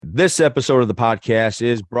This episode of the podcast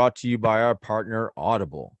is brought to you by our partner,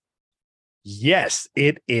 Audible. Yes,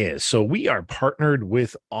 it is. So we are partnered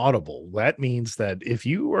with Audible. That means that if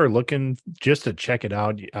you are looking just to check it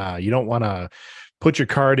out, you don't want to put your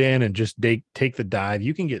card in and just take the dive,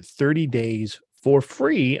 you can get 30 days for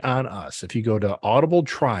free on us. If you go to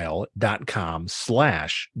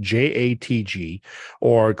audibletrial.com/JATG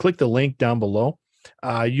or click the link down below,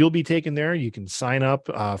 you'll be taken there. You can sign up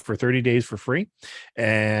for 30 days for free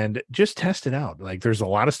and just test it out. Like there's a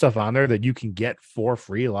lot of stuff on there that you can get for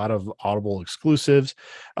free, a lot of Audible exclusives.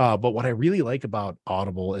 But what I really like about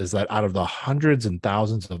Audible is that out of the hundreds and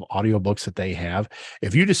thousands of audiobooks that they have,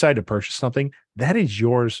 if you decide to purchase something, that is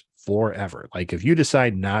yours forever. Like if you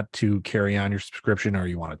decide not to carry on your subscription or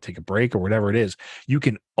you want to take a break or whatever it is, you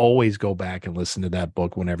can always go back and listen to that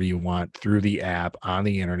book whenever you want through the app on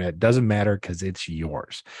the internet. Doesn't matter because it's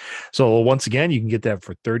yours. So once again, you can get that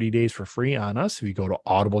for 30 days for free on us if you go to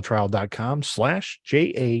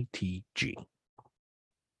audibletrial.com/JATG.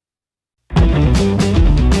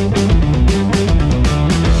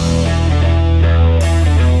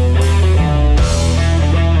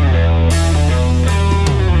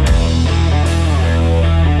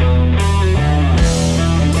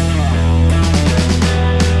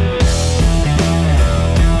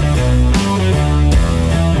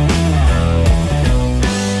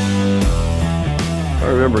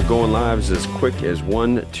 Remember, going live is as quick as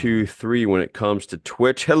 1, 2, 3 when it comes to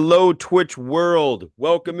Twitch. Hello, Twitch world.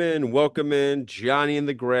 Welcome in, Johnny and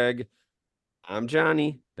the Greg. I'm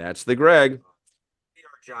Johnny. That's the Greg. Hey,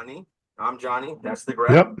 Johnny. I'm Johnny. That's the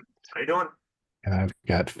Greg. Yep. How you doing? And I've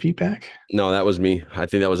got feedback. No, that was me. I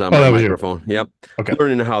think that was on my microphone. Yep. Okay.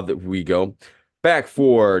 Learning how that we go. Back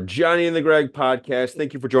for Johnny and the Greg podcast.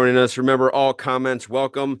 Thank you for joining us. Remember, all comments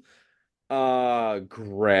welcome.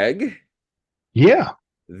 Greg. Yeah.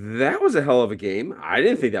 That was a hell of a game. I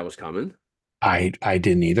didn't think that was coming. I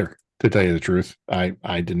didn't either, to tell you the truth.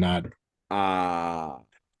 I did not. I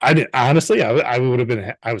did honestly. I would have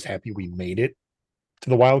been. I was happy we made it to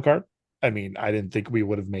the wild card. I mean, I didn't think we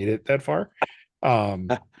would have made it that far.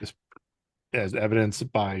 As evidenced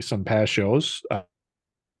by some past shows.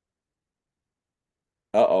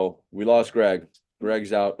 We lost Greg.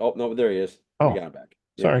 Greg's out. Oh no, there he is. Oh, we got him back.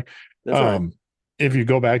 Yeah. Sorry. That's all right. If you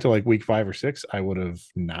go back to like week 5 or 6, I would have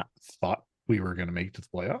not thought we were going to make it to the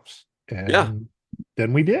playoffs. And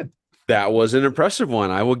then we did. That was an impressive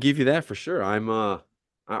one. I will give you that for sure.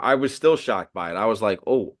 I was still shocked by it. I was like,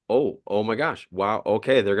 oh my gosh. Wow.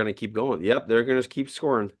 Okay. They're going to keep going. Yep. They're going to keep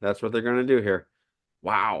scoring. That's what they're going to do here.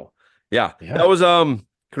 Wow. Yeah. That was,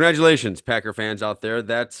 congratulations, Packer fans out there.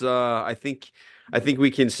 That's, I think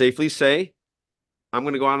we can safely say, I'm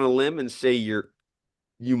going to go on a limb and say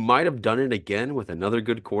you might have done it again with another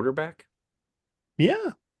good quarterback.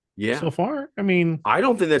 Yeah. So far, I mean, I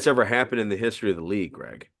don't think that's ever happened in the history of the league,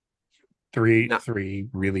 Greg. Three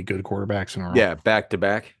really good quarterbacks in a row. Yeah, back to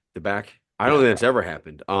back. I don't think that's ever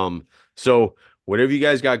happened. So whatever you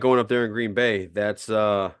guys got going up there in Green Bay, that's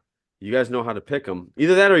you guys know how to pick them.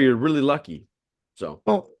 Either that or you're really lucky. So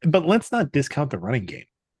well, but let's not discount the running game.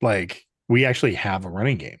 Like we actually have a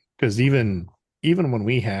running game because even when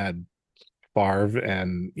we had Favre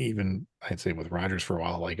and even I'd say with Rodgers for a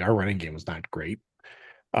while, like our running game was not great.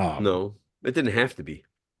 No, it didn't have to be.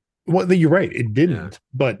 Well, you're right, it didn't.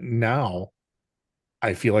 But now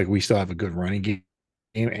I feel like we still have a good running game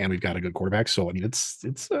and we've got a good quarterback. So I mean, it's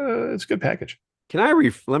a good package. Can I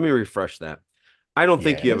let me refresh that? I don't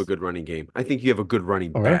think you have a good running game. I think you have a good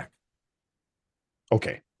running back.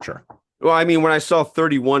 Okay, sure. Well, I mean, when I saw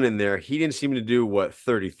 31 in there, he didn't seem to do what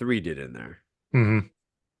 33 did in there. Mm-hmm.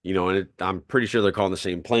 You know, and I'm pretty sure they're calling the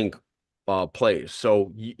same plays.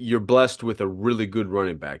 So you're blessed with a really good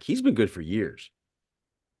running back. He's been good for years.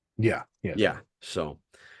 Yeah. So,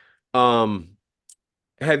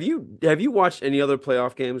 have you watched any other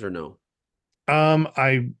playoff games or no?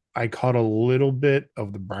 I caught a little bit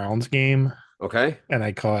of the Browns game. Okay. And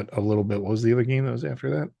I caught a little bit. What was the other game that was after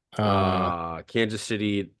that? Kansas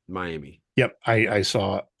City, Miami. Yep. I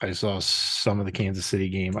saw some of the Kansas City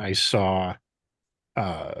game. I saw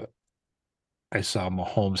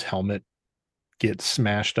Mahomes' helmet get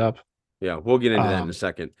smashed up. Yeah, we'll get into that in a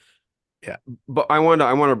second. Yeah. But I want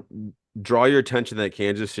to draw your attention to that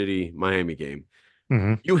Kansas City Miami game.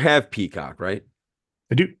 Mm-hmm. You have Peacock, right?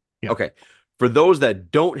 I do. Yeah. Okay. For those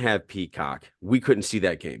that don't have Peacock, we couldn't see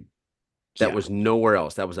that game. That was nowhere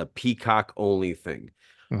else. That was a Peacock only thing.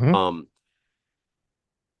 Mm-hmm.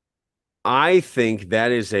 I think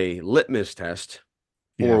that is a litmus test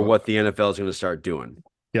for what the NFL is going to start doing.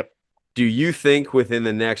 Yep. Do you think within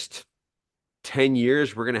the next 10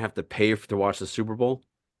 years we're going to have to pay to watch the Super Bowl?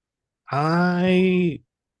 I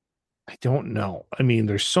I don't know. I mean,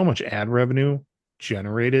 there's so much ad revenue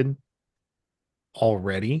generated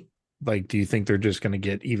already. Like, do you think they're just going to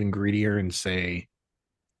get even greedier and say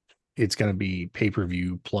it's going to be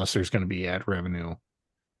pay-per-view plus there's going to be ad revenue?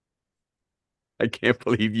 I can't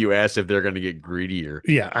believe you asked if they're going to get greedier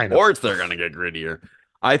Yeah, I know. or if they're going to get grittier.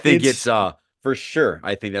 I think it's for sure.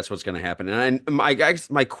 I think that's what's going to happen. And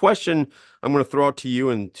my question I'm going to throw out to you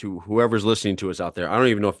and to whoever's listening to us out there. I don't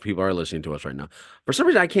even know if people are listening to us right now. For some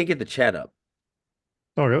reason, I can't get the chat up.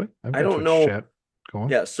 Oh, really? I've I got don't Twitch know. chat going.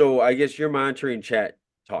 Yeah, so I guess you're monitoring chat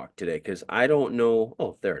talk today because I don't know.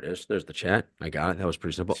 Oh, there it is. There's the chat. I got it. That was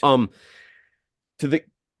pretty simple. To the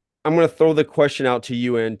I'm gonna throw the question out to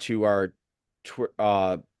you and to our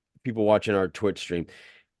people watching our Twitch stream.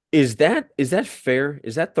 Is that fair?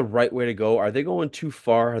 Is that the right way to go? Are they going too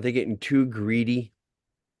far? Are they getting too greedy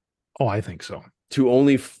Oh, I think so. to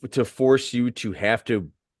only to force you to have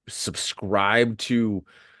to subscribe to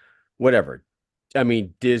whatever? I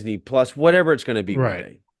mean, Disney Plus, whatever it's going to be one Right.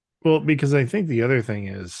 day. Well, because I think the other thing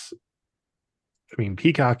is, I mean,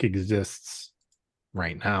 Peacock exists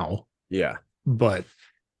right now, Yeah. but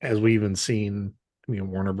as we even seen, I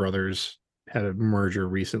mean, Warner Brothers had a merger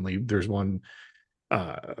recently. There's one,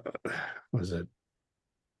 uh, was it?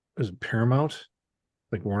 Was it Paramount?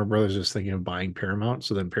 Like Warner Brothers is thinking of buying Paramount,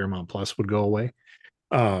 so then Paramount Plus would go away.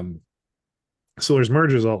 Um, so there's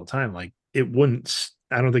mergers all the time. Like it wouldn't,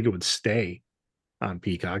 I don't think it would stay on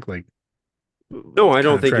Peacock. Like No, I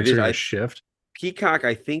don't think it contracts are is. going to I shift. Peacock,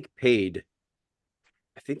 I think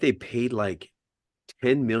they paid like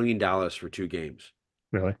 $10 million for 2 games.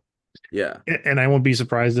 Really. Yeah. And I won't be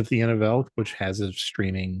surprised if the NFL, which has a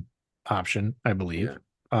streaming option, I believe,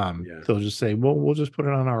 Yeah. Yeah. they'll just say, well, we'll just put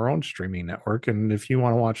it on our own streaming network. And if you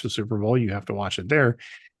want to watch the Super Bowl, you have to watch it there.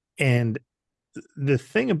 And the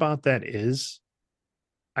thing about that is,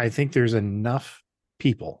 I think there's enough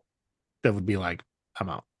people that would be like, I'm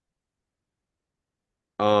out.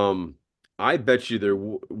 Um, I bet you there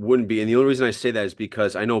wouldn't be. And the only reason I say that is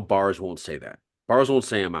because I know bars won't say that. Bars won't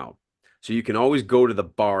say I'm out. So you can always go to the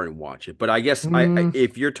bar and watch it. But I guess Mm,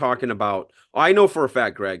 if you're talking about, I know for a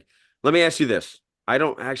fact, Greg, let me ask you this. I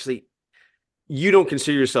don't actually, you don't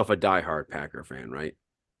consider yourself a diehard Packer fan, right?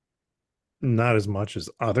 not as much as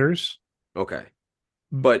others, Okay.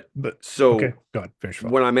 But but okay, so go ahead, finish up.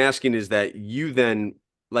 what I'm asking is that you then,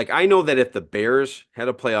 like, I know that if the Bears had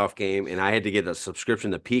a playoff game and I had to get a subscription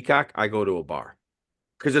to Peacock, I go to a bar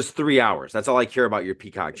because it's 3 hours. That's all I care about your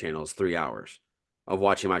Peacock channel is 3 hours of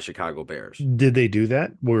watching my Chicago Bears. Did they do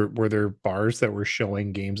that? Were there bars that were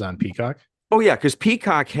showing games on Peacock? Oh yeah, because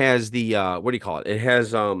Peacock has the what do you call it? It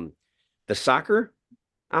has the soccer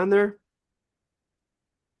on there.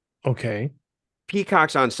 Okay.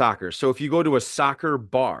 Peacock's on soccer. So if you go to a soccer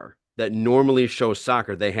bar that normally shows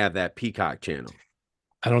soccer, they have that Peacock channel.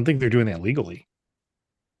 I don't think they're doing that legally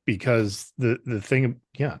because the thing,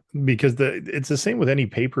 yeah, because it's the same with any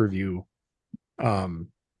pay-per-view. But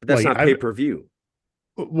that's Like not pay-per-view.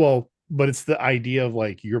 well, but it's the idea of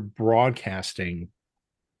like you're broadcasting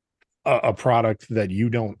a product that you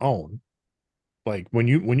don't own. Like when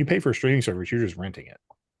you pay for a streaming service, you're just renting it,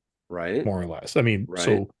 Right? more or less. I mean,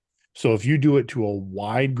 Right? so if you do it to a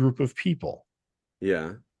wide group of people,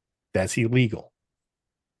 Yeah. that's illegal.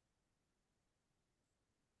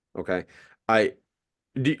 Okay. I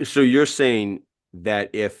so you're saying that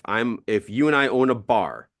if you and I own a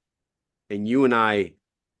bar and you and I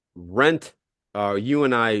rent you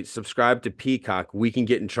and I subscribe to Peacock, we can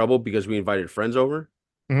get in trouble because we invited friends over?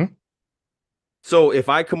 Mhm. So if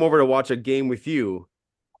I come over to watch a game with you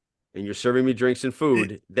and you're serving me drinks and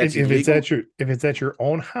food, that's If it's illegal? at your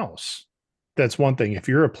own house, that's one thing. If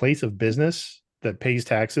you're a place of business that pays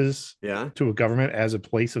taxes Yeah. to a government as a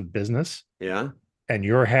place of business, Yeah. and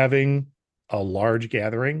you're having a large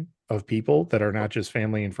gathering of people that are not just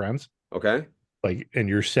family and friends, Okay. like, and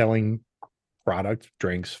you're selling product,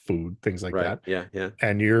 drinks, food, things like Right. that, Yeah. Yeah.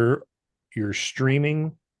 and you're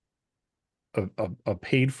streaming a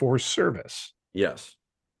paid for service Yes.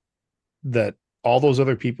 that all those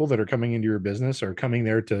other people that are coming into your business are coming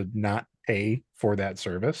there to not pay for that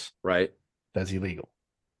service, Right. that's illegal.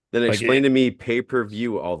 Then Like explain to me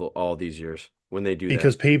pay-per-view all these years when they do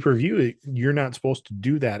because that. pay per view, you're not supposed to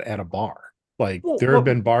do that at a bar. Like Well, there have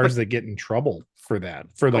been but bars that get in trouble for that,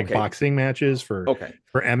 for like okay. boxing matches, for Okay.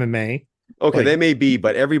 MMA. Okay, Like they may be,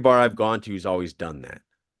 but every bar I've gone to has always done that.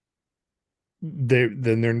 they're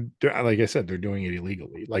like I said, they're doing it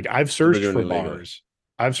illegally. Like So they're doing it illegally.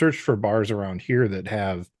 I've searched for bars around here that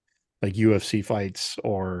have like UFC fights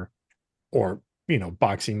or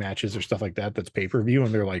boxing matches or stuff like that that's pay per view,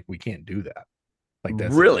 and they're like, we can't do that. Like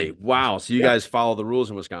that's Really? illegal. Wow. So you Yeah. guys follow the rules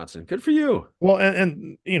in Wisconsin. Good for you. Well,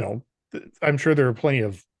 and I'm sure there are plenty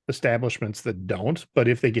of establishments that don't, but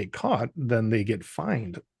if they get caught, then they get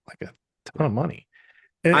fined like a ton of money.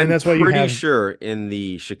 And I'm that's why you pretty have, sure in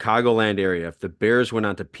the Chicagoland area, if the Bears went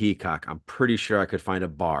on to Peacock, I'm pretty sure I could find a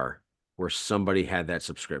bar where somebody had that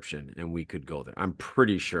subscription and we could go there. I'm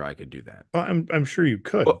pretty sure I could do that. well, I'm sure you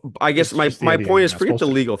But could. I guess It's my just the my idea point you're is not forget the supposed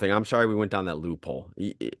to. legal thing. I'm sorry we went down that loophole.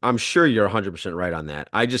 I'm sure you're 100% right on that.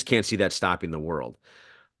 I just can't see that stopping the world.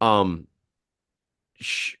 Um,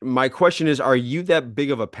 my question is, are you that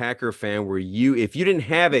big of a Packer fan where you, if you didn't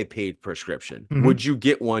have a paid prescription, Mhm. would you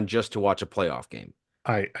get one just to watch a playoff game?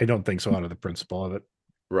 I don't think so out of the principle of it.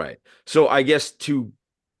 Right. So I guess to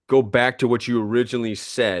go back to what you originally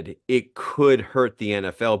said, it could hurt the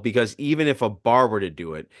NFL because even if a bar were to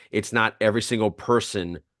do it, it's not every single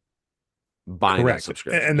person buying that Correct.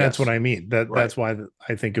 subscription. And that's what Yes. I mean. Right. That's why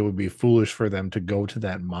I think it would be foolish for them to go to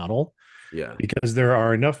that model Yeah. because there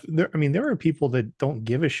are enough there. I mean, there are people that don't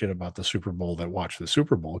give a shit about the Super Bowl that watch the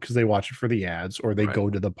Super Bowl because they watch it for the ads or they Right. go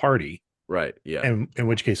to the party. Right. Yeah. And in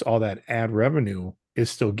which case all that ad revenue is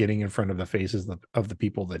still getting in front of the faces of the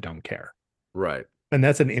people that don't care. Right. And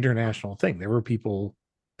that's an international thing. There were people,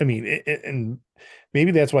 I mean, and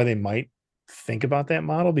maybe that's why they might think about that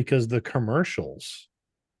model because the commercials,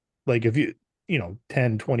 like if you,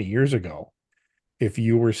 10, 20 years ago, if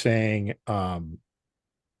you were saying,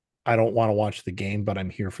 I don't want to watch the game, but I'm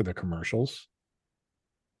here for the commercials,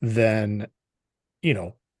 then, you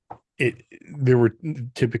know, it, there were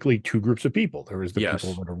typically two groups of people. There was the people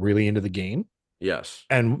Yes. that are really into the game. Yes.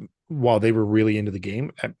 And while they were really into the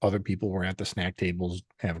game, other people were at the snack tables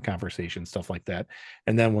having conversations, stuff like that.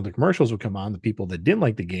 And then when the commercials would come on, the people that didn't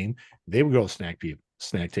like the game, they would go to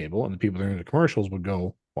snack table, and the people that are into the commercials would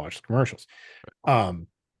go watch the commercials. Um,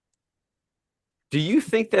 Do you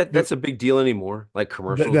think that the, that's a big deal anymore? Like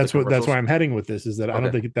commercials to that's where commercials? I'm heading with this is that I don't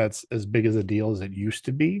Okay. think that's as big as a deal as it used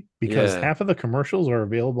to be because Yeah. half of the commercials are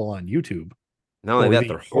available on YouTube Not only that,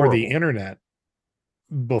 they're or the horrible. internet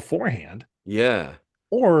beforehand Yeah.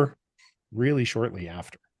 or really shortly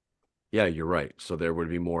after. Yeah, you're right. So there would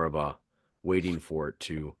be more of a waiting for it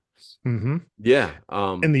to. Mm-hmm. Yeah.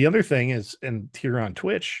 And the other thing is, and here on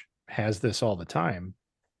Twitch has this all the time.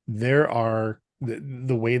 There are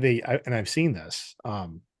the way and I've seen this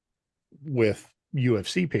with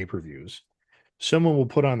UFC pay-per-views. Someone will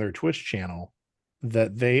put on their Twitch channel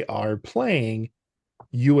that they are playing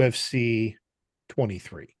UFC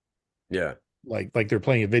 23, Yeah. like they're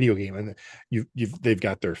playing a video game, and they've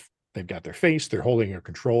got their face, they're holding a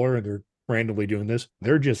controller, and they're randomly doing this.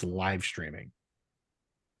 They're just live streaming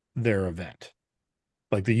their event,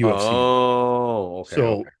 like the UFC. Oh, okay,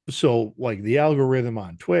 So okay. like the algorithm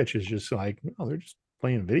on Twitch is just like, oh, they're just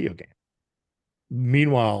playing a video game.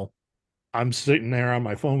 Meanwhile, I'm sitting there on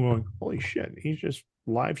my phone going, holy shit, he's just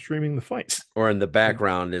live streaming the fights. Or in the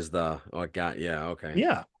background is the oh god, yeah, okay.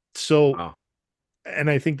 Yeah. So Wow. and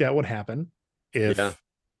I think that would happen Yeah.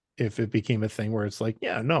 if it became a thing where it's like,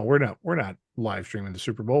 yeah, no, we're not live streaming the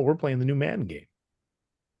Super Bowl. We're playing the new Madden game.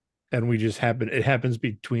 And we just it happens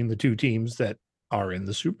between the two teams that are in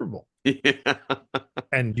the Super Bowl. Yeah.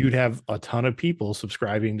 And you'd have a ton of people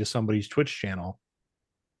subscribing to somebody's Twitch channel,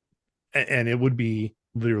 and it would be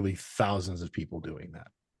literally thousands of people doing that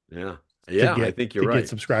Yeah. Yeah, I think you're to get right.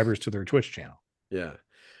 subscribers to their Twitch channel. Yeah.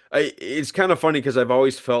 It's kind of funny because I've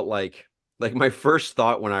always felt like my first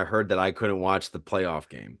thought when I heard that I couldn't watch the playoff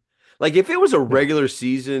game. Like if it was a Yeah. regular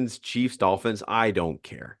season's Chiefs Dolphins, I don't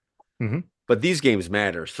care. Mm-hmm. But these games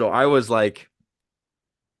matter. So I was like,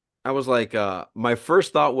 my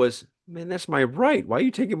first thought was, man, that's my right. Why are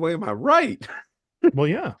you taking away my right? Well,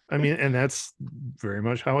 yeah. I mean, and that's very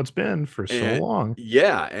much how it's been for so And long.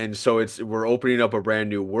 yeah, and so we're opening up a brand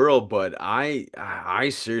new world, but I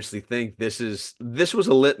seriously think this was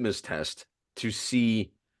a litmus test to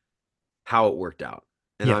see how it worked out.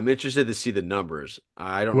 And Yeah. I'm interested to see the numbers.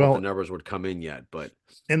 I don't know if the Well, numbers would come in yet, but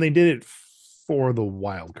and they did it for the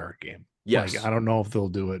wild card game. Like, yes. I don't know if they'll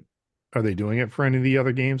do it. Are they doing it for any of the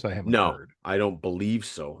other games? I haven't No, heard. I don't believe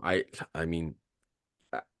so. I mean,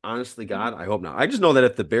 honestly, God, I hope not. I just know that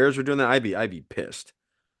if the Bears were doing that, I'd be pissed.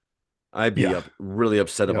 I'd be Yeah. really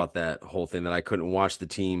upset Yep. about that whole thing that I couldn't watch the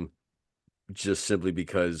team just simply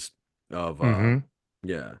because of Mm-hmm.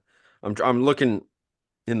 yeah. I'm looking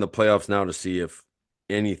in the playoffs now to see if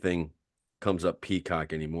anything comes up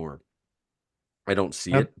Peacock anymore. I don't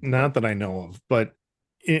see it, but Not that I know of, but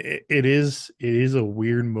it is a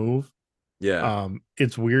weird move. yeah,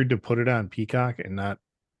 It's weird to put it on Peacock and not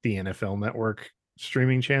the NFL Network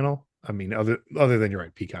streaming channel. I mean, other than you're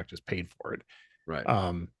right, Peacock just paid for it. right.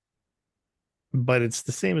 Um, but it's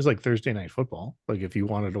the same as like Thursday Night Football. Like if you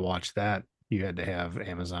wanted to watch that, you had to have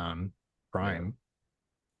Amazon Yeah. Prime.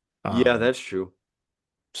 Yeah, Um, that's true.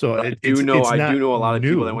 so But it's I do not know a lot of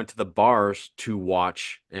people that new. went to the bars to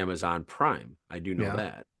watch Amazon Prime. I do know Yeah.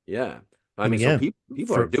 that. Yeah. I And mean, so again,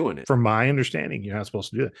 people are for doing it. from my understanding, you're not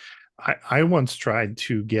supposed to do it. I once tried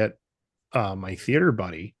to get my theater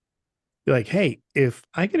buddy be like, hey, if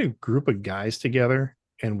I get a group of guys together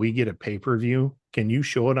and we get a pay-per-view, can you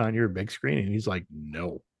show it on your big screen? And he's like,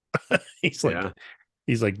 no. he's like, Yeah.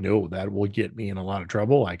 he's like, no, that will get me in a lot of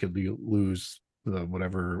trouble. I could lose the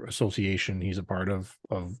whatever association he's a part of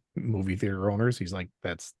movie theater owners. He's like,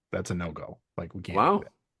 that's a no-go. Like, we can't do Wow.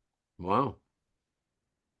 that. Wow.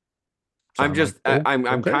 So I'm like, oh,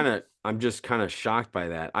 okay. I'm just kind of shocked by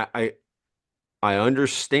that. I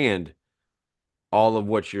understand all of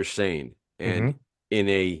what you're saying, and Hmm. in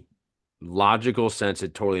a logical sense,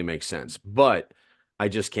 it totally makes sense. But I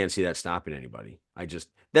just can't see that stopping anybody.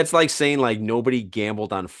 That's like saying like nobody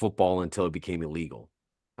gambled on football until it became illegal.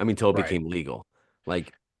 I mean, until it Right. became legal. Like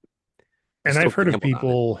you And still I've heard of gambled on it.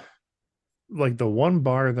 people like the one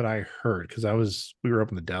bar that I heard, because we were up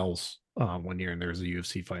in the Dells one year and there was a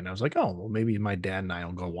UFC fight, and I was like, oh, well, maybe my dad and I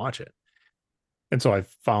will go watch it. And so I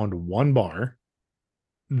found one bar.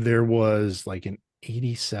 There was like an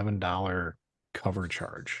 $87 cover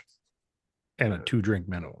charge and a Yeah. 2 drink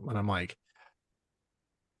minimum. And I'm like,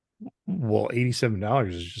 well,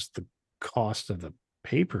 $87 is just the cost of the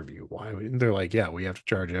pay-per-view. Why they're like, yeah, we have to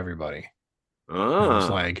charge everybody. And I was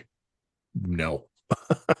Ah, like, no,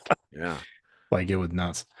 yeah. like it was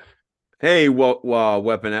nuts. Hey, well,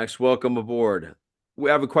 Weapon X, welcome aboard. We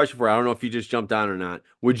have a question for you. I don't know if you just jumped on or not.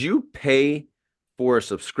 Would you pay for a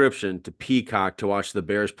subscription to Peacock to watch the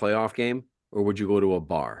Bears playoff game, or would you go to a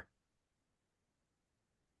bar?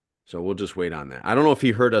 So we'll just wait on that. I don't know if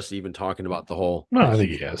he heard us even talking about the whole No, I like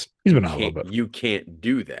think he has. He's been on a little bit. you can't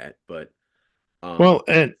do that, but Well,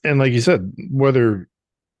 and like you said, whether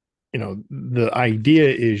the idea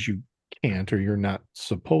is you can't or you're not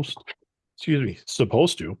supposed to, excuse me,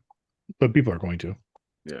 supposed to, but people are going to.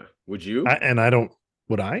 yeah. Would you? And I don't,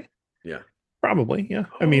 would I? Yeah. Probably, yeah.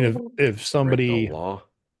 I mean, if Break the somebody law.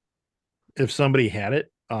 had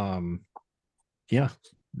it, yeah,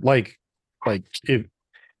 like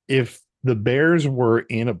if the Bears were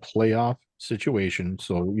in a playoff situation,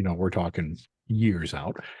 so we're talking years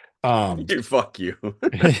out, um, Fuck you.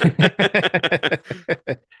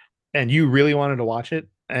 and you really wanted to watch it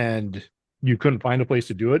and you couldn't find a place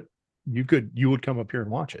to do it, you would come up here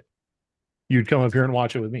and watch it. You'd come up here and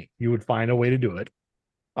watch it with me. You would find a way to do it.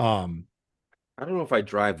 Um, I don't know if I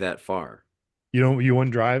drive that far. you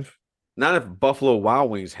wouldn't drive. Not if Buffalo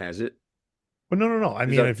Wild Wings has it. But no. I Is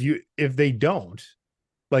mean, that if they don't,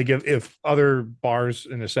 like if other bars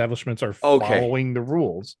and establishments are okay? following the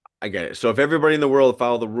rules, I get it. So if everybody in the world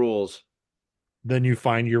follow the rules, then you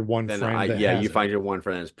find your one then friend that you has it. find your one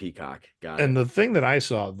friend as Peacock. Got And it. the thing that I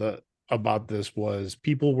saw about this was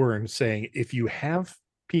people were saying if you have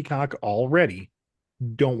Peacock already,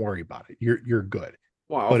 don't worry about it. You're good.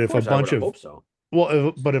 Well, But of if a course I would bunch have of hoped so.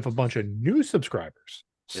 but if a bunch of new subscribers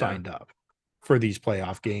Yeah. signed up for these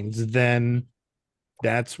playoff games, then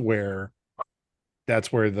that's where they're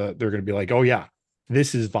going to be like, oh yeah,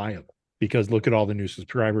 this is viable because look at all the new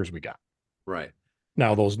subscribers we got. Right.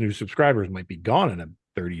 Now those new subscribers might be gone in a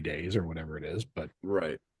 30 days or whatever it is, but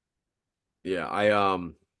Right. Yeah.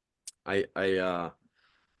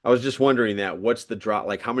 I was just wondering that. What's the drop?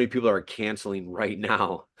 Like, how many people are canceling right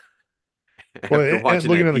now after well, and watching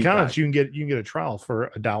looking that at the comments, Peacock? you can get a trial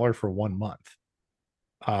for $1 for 1 month.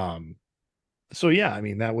 So yeah, I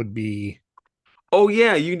mean that would be Oh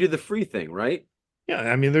yeah, you can do the free thing, right? yeah.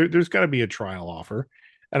 I mean there's got to be a trial offer,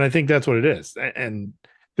 and I think that's what it is. And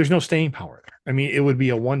there's no staying power there. I mean it would be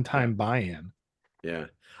a Yeah. one-time buy-in. Yeah.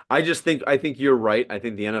 I think you're right. I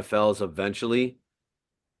think the NFL is eventually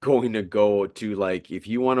going to go to like if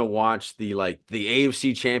you want to watch the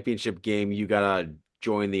AFC Championship game, you gotta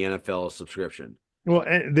join the NFL subscription. Well,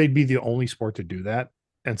 and they'd be the only sport to do that,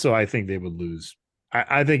 and so I think they would lose.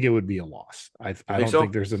 I think it would be a loss. You I think don't think so?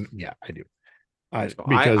 there's an yeah I do. I think so.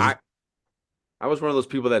 Because I was one of those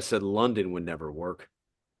people that said London would never work.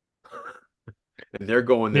 And they're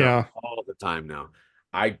going there yeah, all the time now.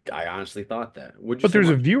 I honestly thought that. Would you but say, there's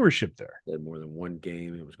a Mark? viewership there. Said more than one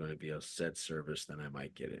game, it was going to be a set service, then I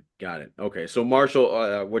might get it. Got it. Okay, so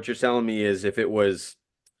Marshall, what you're telling me is if it was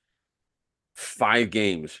 5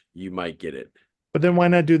 games, you might get it. But then why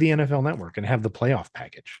not do the NFL Network and have the playoff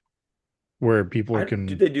package where people Did can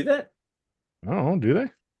they do that? I don't know, do they?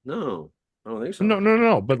 No, I don't think No, so. no,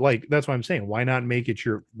 no. But like that's what I'm saying. Why not make it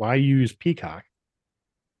why use Peacock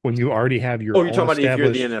when you already have Oh, your you're own talking about if you're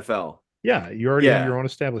the established NFL. yeah, you already have Yeah, your own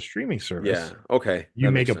established streaming yeah. service. Okay, You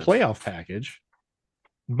that make makes a sense. playoff package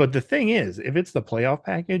But the thing is, if it's the playoff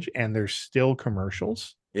package and there's still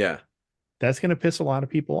commercials, Yeah. that's going to piss a lot of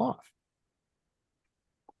people off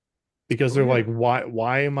because Oh they're yeah. like,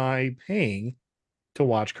 why am I paying to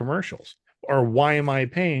watch commercials? Or why am I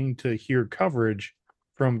paying to hear coverage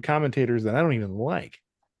from commentators that I don't even like?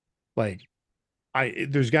 Like,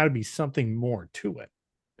 there's got to be something more to it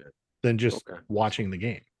than just Okay. watching the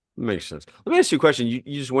game. Makes sense. Let me ask you a question. You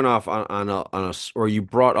just went off or you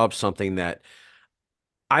brought up something that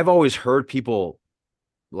I've always heard people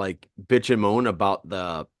like bitch and moan about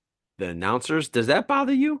the announcers. Does that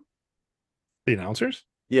bother you? The announcers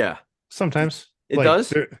Yeah. sometimes It like does?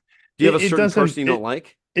 Do you have a it certain doesn't person you don't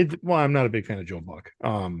like? well, I'm not a big fan of Joe Buck.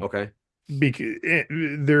 Okay. Because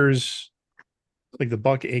there's like the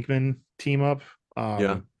Buck Aikman team up.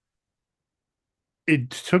 Yeah. It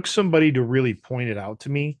took somebody to really point it out to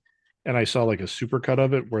me, and I saw like a supercut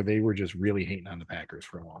of it where they were just really hating on the Packers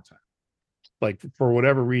for a long time. Like for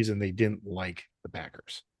whatever reason, they didn't like the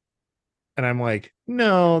Packers, and I'm like,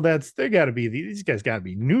 no, they got to be these guys got to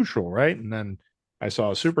be neutral, right? And then I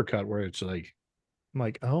saw a supercut where it's like, I'm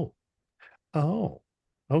like, oh,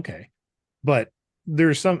 okay, but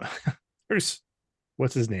there's some there's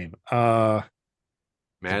what's his name? Is it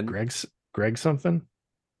Madden? Greg something?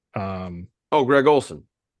 Um, Oh, Greg Olson.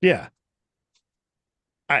 yeah,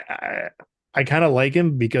 I I, I kind of like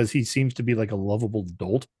him because he seems to be like a lovable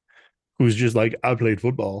adult who's just like, I played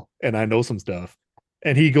football and I know some stuff.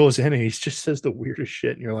 And he goes in and he just says the weirdest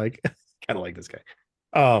shit, and you're like, kind of like this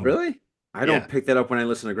guy. Really? I don't Yeah, pick that up when I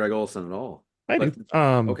listen to Greg Olson at all. I do.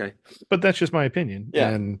 But okay. But that's just my opinion. Yeah.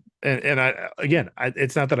 And I again,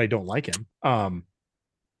 it's not that I don't like him.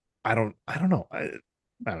 I don't know. I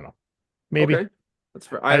don't know. Maybe Okay. That's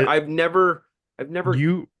fair. I I've never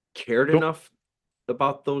you cared don't. enough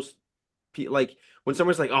about those like when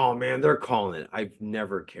someone's like, "Oh man, they're calling it." I've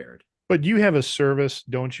never cared. But you have a service,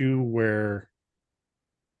 don't you, where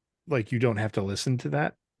like you don't have to listen to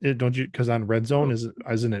that? Don't you? Because on Red Zone,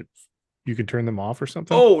 isn't it? You can turn them off or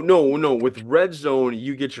something. Oh, no, no. With Red Zone,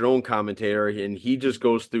 you get your own commentator and he just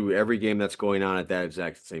goes through every game that's going on at that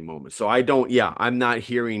exact same moment. So I'm not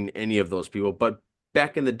hearing any of those people. But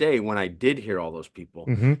back in the day when I did hear all those people.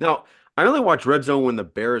 Mm-hmm. Now, I only watch Red Zone when the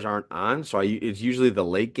Bears aren't on, so it's usually the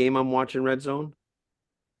late game I'm watching Red Zone.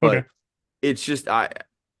 Okay. But it's just I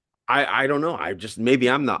don't know. I just maybe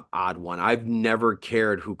I'm the odd one. I've never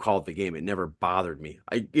cared who called the game. It never bothered me.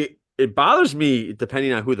 It bothers me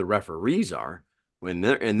depending on who the referees are when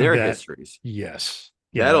they're in their That histories. yes,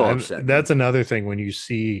 yeah, That'll and upset that's me. another thing when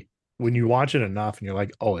you watch it enough and you're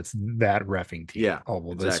like, oh, it's that reffing team. Yeah, Oh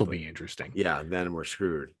well, this will exactly. be interesting. Yeah, then we're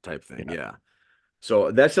screwed type thing. Yeah, Yeah.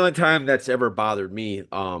 So that's the only time that's ever bothered me.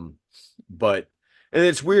 But and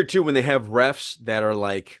it's weird too when they have refs that are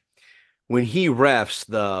like when he refs,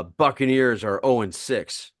 the Buccaneers are 0 and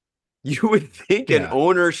 6. You would think an yeah,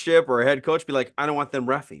 ownership or a head coach be like, I don't want them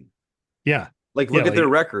refing. yeah, Like, yeah. look at their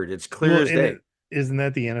Like, record. It's clear well, as day. isn't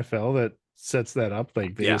that the NFL that sets that up?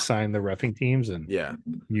 Like they Yeah. assign the reffing teams, and Yeah.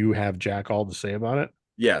 you have jack all to say about it.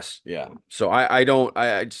 Yes. Yeah. So I don't,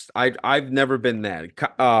 I just, I've never been that.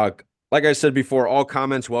 Like I said before, all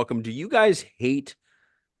comments welcome. Do you guys hate,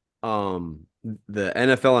 the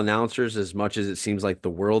NFL announcers as much as it seems like the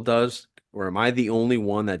world does? Or am I the only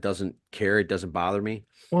one that doesn't care? It doesn't bother me?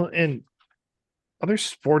 Well, and other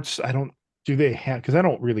sports, I don't do they have because I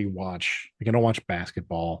don't really watch. Like I don't watch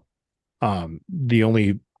basketball. The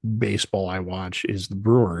only baseball I watch is the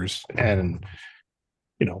Brewers, and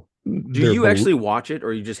you know Do they're you actually watch it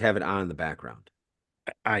or you just have it on in the background?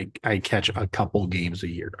 I catch a couple games a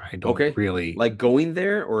year. I don't Okay. really. Like going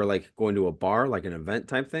there or like going to a bar, like an event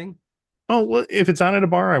type thing? Oh well, if it's on at a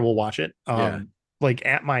bar, I will watch it. Yeah. Like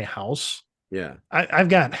at my house, Yeah. I've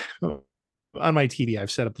got on my TV.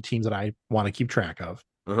 I've set up the teams that I want to keep track of,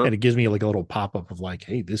 Uh-huh. and it gives me like a little pop up of like,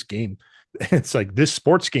 hey, this game. It's like this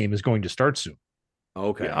sports game is going to start soon.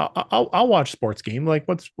 Okay. Yeah, I'll watch sports game. Like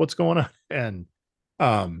what's going on, and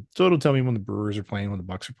so it'll tell me when the Brewers are playing, when the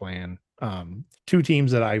Bucks are playing. Two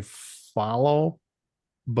teams that I follow,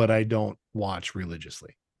 but I don't watch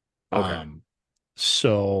religiously. Okay. Um,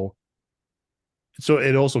 so so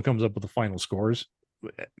it also comes up with the final scores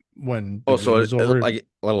when the Oh, so game is over. like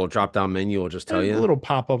a little drop down menu will just tell A you. little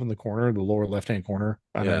pop up in the corner, the lower left hand corner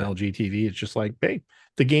on an Yeah. LG TV. It's just like, hey,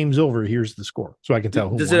 the game's over. Here's the score, so I can tell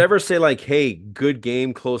who Does it won. ever say like, hey, good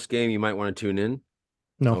game, close game, you might want to tune in?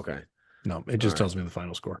 No, Okay. no, it All just right. tells me the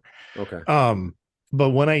final score. Okay. But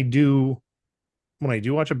when I do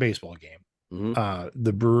watch a baseball game, Hmm.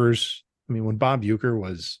 the Brewers, I mean, when Bob Uecker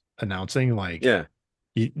was announcing, like Yeah.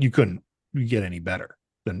 you couldn't get any better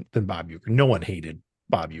than Bob Uecker. No one hated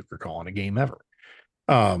Bob Uecker calling a game ever.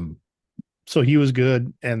 Um, So he was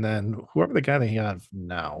good, and then whoever the guy they have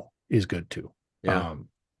now is good too. Yeah.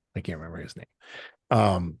 I can't remember his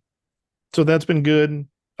name. So that's been good.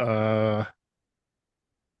 I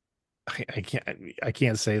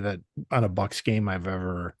can't say that on a Bucks game I've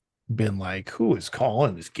ever been like, who is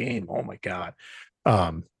calling this game? Oh my god.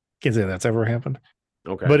 Um, can't say that's ever happened.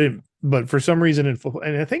 Okay. But for some reason in football,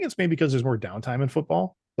 and I think it's maybe because there's more downtime in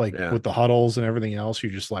football, like Yeah. with the huddles and everything else,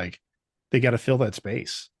 you're just like they got to fill that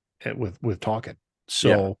space with talking. Yeah.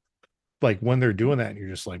 So like when they're doing that, you're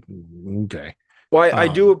just like, okay. Well,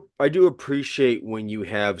 Um, I do appreciate when you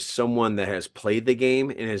have someone that has played the game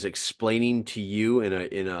and is explaining to you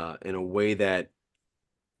in a way that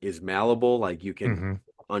is malleable, like you can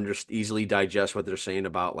mhm. easily digest what they're saying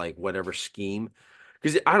about like whatever scheme.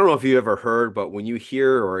 Because I don't know if you ever heard, but when you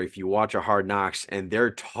hear or if you watch a Hard Knocks and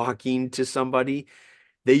they're talking to somebody,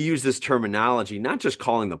 they use this terminology, not just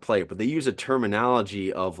calling the play, but they use a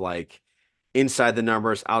terminology of like inside the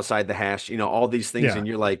numbers, outside the hash, all these things. Yeah. And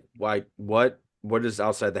you're like, why, what? What does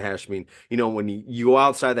outside the hash mean? When you go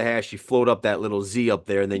outside the hash, you float up that little Z up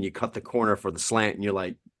there and then you cut the corner for the slant and you're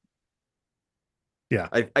like, Yeah.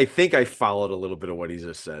 I think I followed a little bit of what he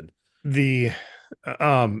just said. The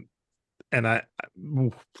um and I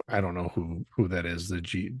don't know who that is, the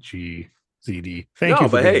GZD. Thank you No, for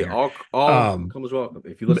but being hey, here. all Um comes welcome.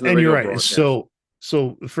 If you listen to the and you're radio right. broadcast.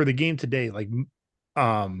 So for the game today, like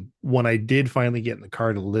when I did finally get in the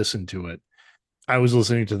car to listen to it, I was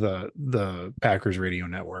listening to the Packers radio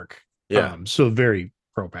network. Yeah. So very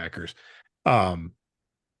pro Packers. Um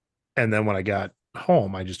and then when I got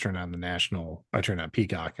home, I just turned on I turned on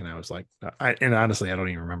Peacock and I was like, and honestly, I don't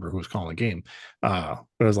even remember who was calling the game. But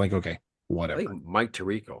I was like, okay, I whatever. think Mike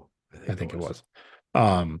Tirico, I I think it think it was. was.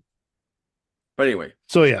 Um, But anyway,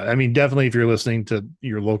 so yeah, I mean, definitely if you're listening to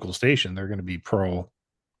your local station, they're going to be pro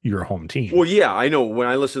your home team. well, yeah, I know when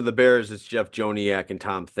I listen to the Bears, it's Jeff Joniak and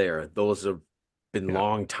Tom Thayer. Those have been Yeah.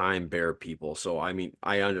 long time Bear people. So I mean,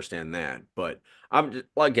 I understand that. But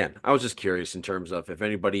well, again, I was just curious in terms of if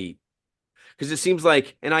anybody, because it seems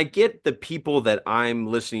like, and I get the people that I'm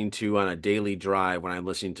listening to on a daily drive when I'm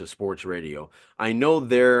listening to sports radio. I know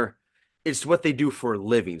it's what they do for a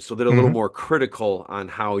living. So they're a little Mhm. more critical on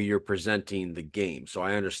how you're presenting the game. So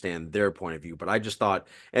I understand their point of view. But I just thought,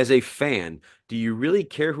 as a fan, do you really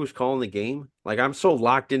care who's calling the game? Like, I'm so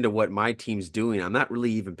locked into what my team's doing. I'm not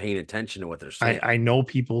really even paying attention to what they're saying. I know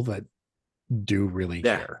people that do really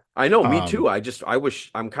Yeah, care. I know. Me Um, too. I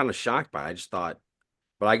wish I'm kind of shocked by it. I just thought,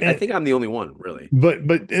 but I and think I'm the only one, really.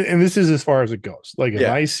 and this is as far as it goes. Like if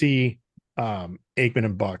Yeah. I see Aikman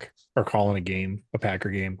and Buck are calling a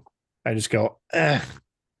Packer game, I just go,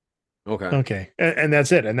 Okay. okay, and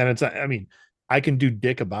that's it. And then I mean, I can do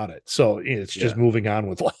dick about it. So it's just Yeah. moving on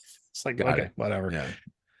with life. It's like, Got okay, it. whatever. Yeah.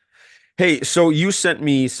 Hey, so you sent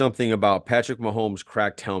me something about Patrick Mahomes'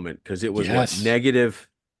 cracked helmet because it was what Yes. negative.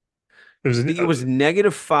 There's I an, think it was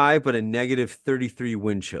 -5, but a -33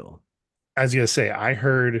 wind chill. I was gonna say I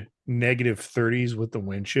heard negative 30s with the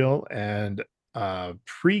wind chill, and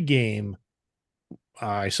pre-game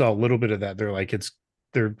I saw a little bit of that. They're like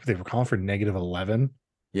they were calling for -11.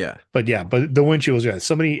 Yeah. But yeah, but the wind chill was, yeah.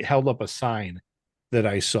 Somebody held up a sign that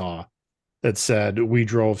I saw that said we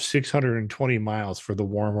drove 620 miles for the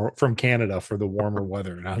warmer from Canada for the warmer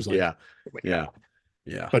weather. And I was like, Yeah. oh my Yeah. God.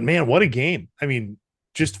 Yeah. But man, what a game. I mean,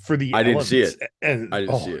 just for the I didn't see elements. it. I And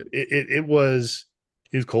didn't see it. it was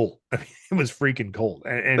cold. I mean, it was freaking cold.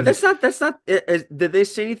 But that's not. Did they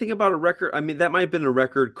say anything about a record? I mean, that might have been a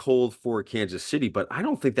record cold for Kansas City, but I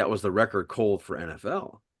don't think that was the record cold for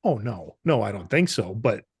NFL. Oh no, no, I don't think so.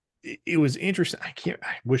 But it was interesting.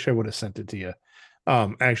 I wish I would have sent it to you.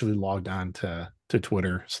 I actually logged on to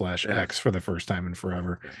Twitter slash Yeah. X for the first time in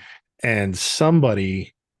forever. Okay. And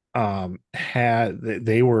somebody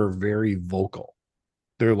they were very vocal.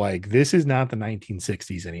 They're like, this is not the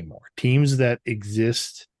 1960s anymore. Teams that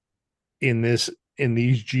exist in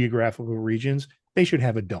these geographical regions, they should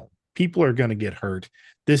have a dome. People are going to get hurt.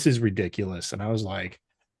 This is ridiculous. And I was like,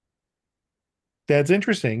 that's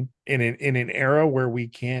interesting in an era where we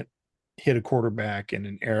can't hit a quarterback, in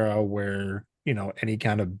an era where any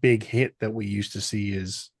kind of big hit that we used to see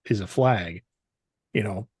is a flag, you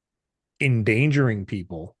know endangering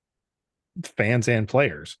people, fans and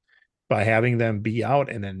players, by having them be out,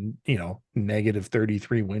 and then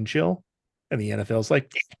 -33 wind chill, and the NFL's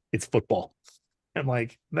like, it's football. I'm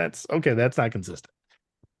like, that's okay, that's not consistent.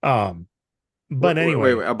 um Wait, but wait, wait,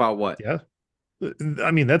 anyway, wait, about what? yeah,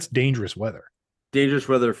 I mean, that's dangerous weather. Dangerous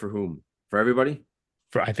weather for whom? For everybody?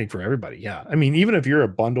 For, I think, for everybody. Yeah, I mean, even if you're a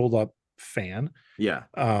bundled up fan, Yeah.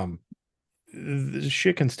 um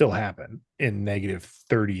shit can still happen in No, of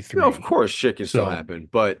 -33. course shit can still So happen,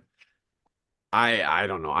 but I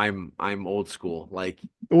don't know. I'm old school. Like,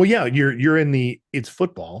 Well, yeah, you're in the it's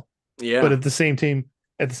football, but yeah. at the same time,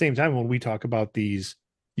 when we talk about these,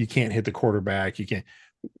 you can't hit the quarterback. You can't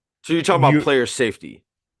So you're talking about you player safety.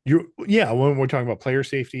 you yeah. When we're talking about player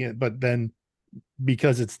safety, but then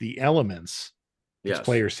because it's the elements, it's Yes.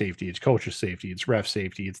 player safety, it's coaches safety, it's ref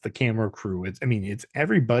safety, it's the camera crew. It's I mean, it's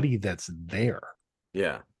everybody that's there,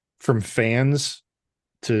 Yeah. from fans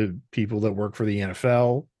to people that work for the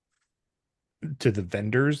NFL to the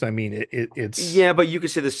vendors. I mean, it's Yeah, but you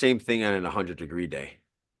could say the same thing on an 100-degree day.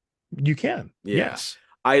 you can Yeah. yes.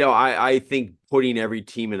 I know. I think putting every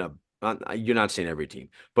team in a you're not saying every team,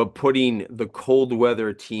 but putting the cold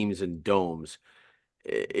weather teams in domes,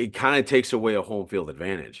 it kind of takes away a home field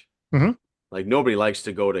advantage. Mhm. Like nobody likes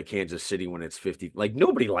to go to Kansas City when it's 50. Like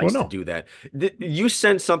nobody Well, likes to no, do that. You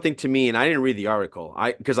sent something to me and I didn't read the article.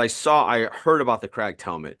 Because I heard about the cracked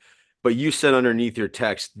helmet, but you said underneath your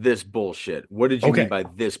text this bullshit. What did you mean okay. by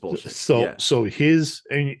this bullshit? So Yeah. his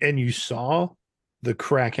and you saw the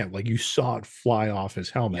crack him, like you saw it fly off his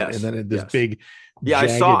helmet, and Yes. then this Yes. big Yeah,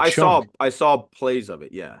 jagged chunk. I saw plays of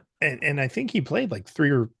it. Yeah. And I think he played like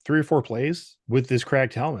three or four plays with this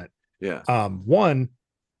cracked helmet. Yeah. One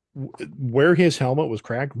where his helmet was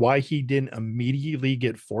cracked, why he didn't immediately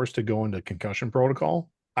get forced to go into concussion protocol,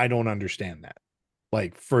 I don't understand that.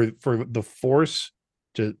 Like for the force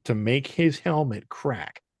to make his helmet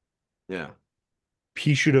crack, Yeah.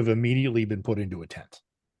 he should have immediately been put into a tent.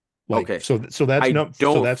 Like Okay. so that's I no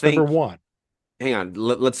so don't that's number think one. hang on,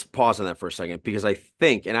 let's pause on that for a second because I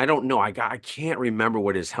think, and I don't know, I can't remember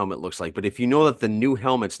what his helmet looks like, but if you know that the new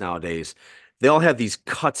helmets nowadays, they all have these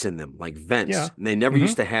cuts in them, like Yeah. vents, and they never Hmm.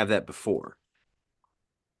 used to have that before.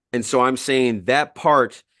 And so I'm saying that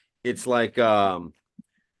part, it's like, so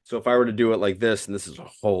if I were to do it like this, and this is a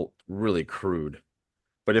whole really crude,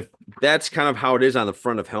 but if that's kind of how it is on the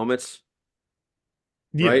front of helmets,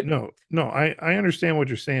 Yeah, right? no, I understand what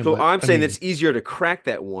you're saying, So but I'm I saying mean, it's easier to crack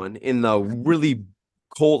that one in the really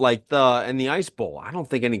cold, like in the ice bowl. I don't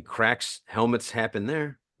think any cracks helmets happen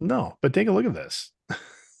there. no, but take a look at this. I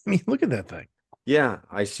mean, look at that thing. Yeah,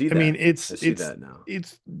 I see I mean, that. I see that now.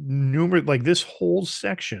 it's numerous, like this whole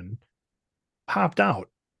section popped out.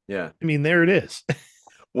 Yeah. I mean, there it is.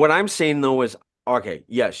 What I'm saying though is, okay,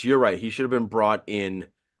 yes, you're right. He should have been brought in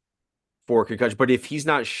for concussion, but if he's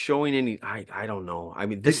not showing any, I don't know. I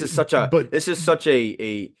mean, But this is such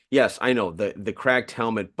a yes, I know the cracked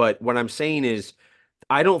helmet, but what I'm saying is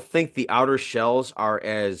I don't think the outer shells are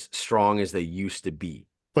as strong as they used to be.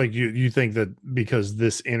 like you think that because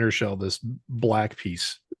this inner shell, this black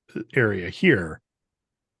piece area here,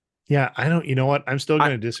 yeah, I don't. You know what? I'm still I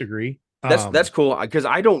going to disagree. that's cool because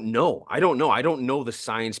I don't know. I don't know. I don't know the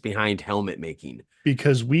science behind helmet making.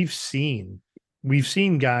 Because we've seen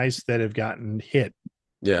guys that have gotten hit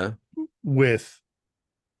Yeah. with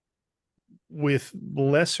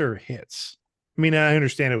lesser hits. I mean, I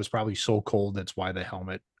understand it was probably so cold that's why the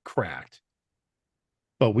helmet cracked.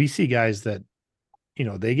 But we see guys that,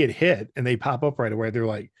 they get hit and they pop up right away. They're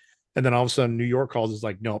like, and then all of a sudden New York calls is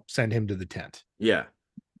like, nope, send him to the tent. Yeah.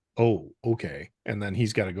 Oh, okay. And then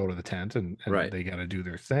he's got to go to the tent and Right. they got to do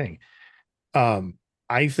their thing. Um,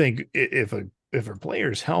 I think if a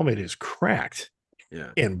player's helmet is cracked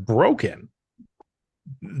Yeah. and broken,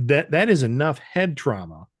 that is enough head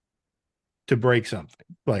trauma to break something.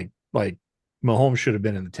 Like Mahomes should have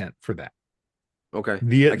been in the tent for that. Okay.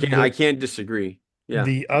 The I the can't disagree. Yeah.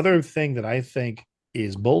 the other thing that I think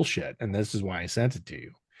is bullshit, and this is why I sent it to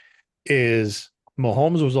you, is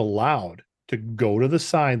Mahomes was allowed to go to the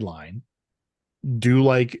sideline, do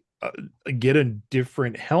like get a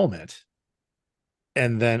different helmet,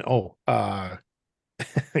 and then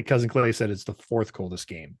cousin Clay said it's the fourth coldest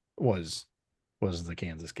game was the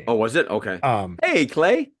Kansas game. Oh, was it? Okay. Um, Hey,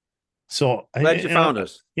 Clay. so Glad you found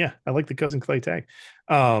us. yeah, I like the cousin Clay tag.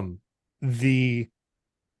 The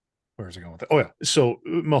where is it going with that? Oh yeah, so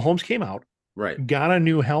Mahomes came out, Right. got a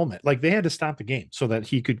new helmet. Like they had to stop the game so that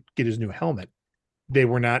he could get his new helmet. They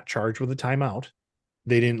were not charged with a timeout.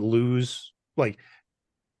 They didn't lose. Like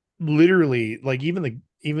literally, like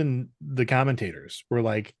even the commentators were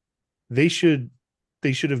like, they should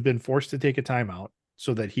they should have been forced to take a timeout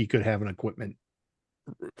so that he could have an equipment,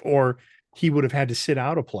 or he would have had to sit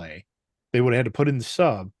out a play. They would have had to put in the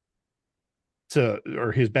sub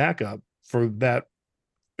or his backup for that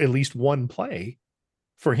at least one play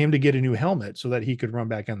for him to get a new helmet so that he could run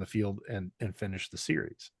back on the field and finish the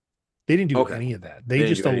series. They didn't do Okay. any of that. They They didn't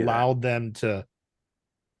just do any of that. allowed them to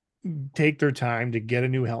take their time to get a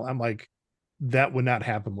new helmet. I'm like, that would not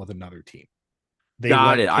happen with another team. They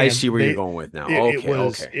Got let it. I Kansas see where you're they going with now. it Okay.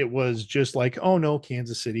 Okay. was just like, oh no,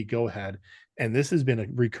 Kansas City, go ahead. And this has been a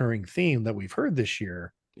recurring theme that we've heard this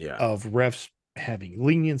year Yeah. of refs having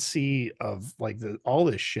leniency of like all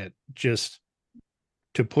this shit just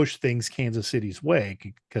to push things Kansas City's way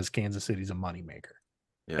because Kansas City's a moneymaker.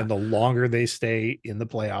 Yeah. And the longer they stay in the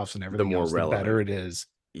playoffs and The everything more else, the better relevant. it is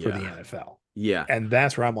for the Yeah. NFL. Yeah. And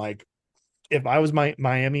that's where I'm like, if I was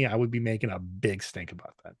Miami, I would be making a big stink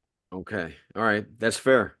about that. Okay. All right. That's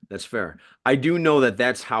fair. That's fair. I do know that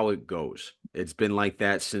that's how it goes. It's been like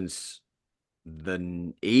that since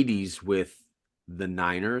the 80s with the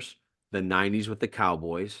Niners, the 90s with the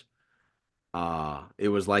Cowboys. It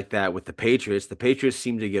was like that with the Patriots. The Patriots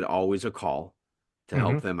seem to get always a call to Mm-hmm.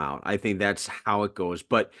 help them out. I think that's how it goes.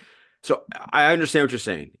 But so I understand what you're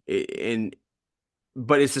saying.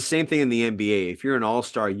 But it's the same thing in the NBA. If you're an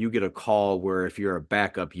all-star, you get a call where if you're a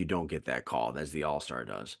backup, you don't get that call as the all-star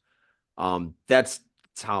does. That's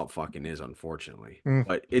how it fucking is, unfortunately. Mm.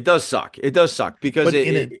 But it does suck. It does suck because But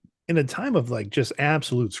in a time of like just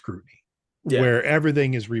absolute scrutiny, yeah. where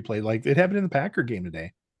everything is replayed, like it happened in the Packer game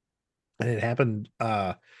today, and it happened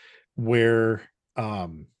where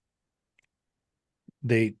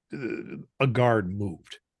they a guard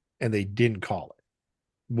moved and they didn't call it,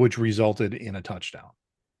 which resulted in a touchdown.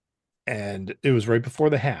 And it was right before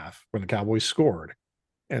the half when the Cowboys scored.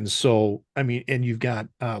 And so, I mean, and you've got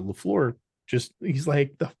LaFleur just he's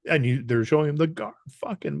like they're showing him the guard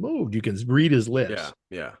fucking moved. You can read his lips.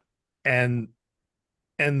 Yeah. And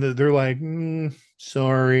they're like,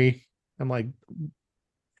 sorry. I'm like,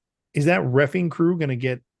 is that reffing crew gonna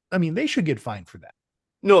get I mean, they should get fined for that.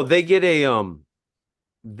 No, they get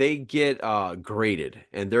graded,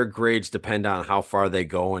 and their grades depend on how far they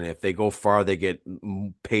go, and if they go far they get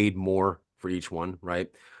paid more for each one, right?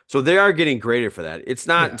 So they are getting graded for that. Yeah. It's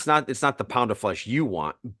not the pound of flesh you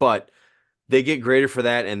want, but they get graded for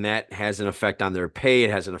that, and that has an effect on their pay. It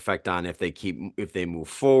has an effect on if they move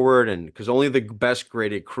forward, and because only the best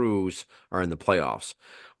graded crews are in the playoffs.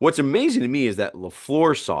 What's amazing to me is that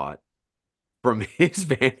LaFleur saw it from his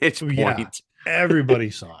vantage Yeah. point, Everybody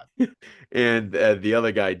saw it. and the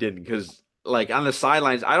other guy didn't. Because like on the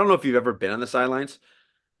sidelines, I don't know if you've ever been on the sidelines.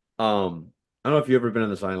 I don't know if you've ever been on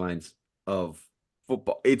the sidelines of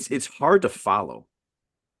football. It's hard to follow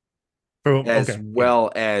Oh, as okay. Yeah.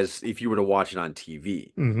 well as if you were to watch it on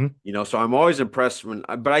TV. Mm-hmm. You know, so I'm always impressed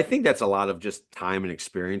but I think that's a lot of just time and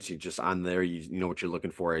experience. You just on there, you know what you're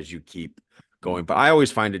looking for as you keep going. But I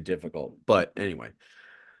always find it difficult. But anyway,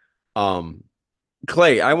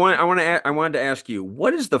 Clay, I wanted to ask you,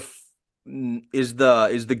 what is is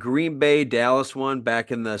the Green Bay Dallas one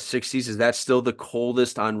back in the 60s? Is that still the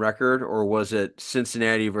coldest on record, or was it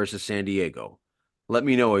Cincinnati versus San Diego? Let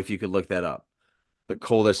me know if you could look that up. The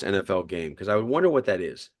coldest NFL game, because I would wonder what that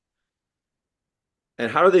is. And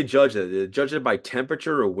how do they judge that? Do they judge it by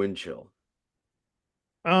temperature or wind chill?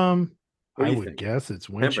 What I do you would think? guess it's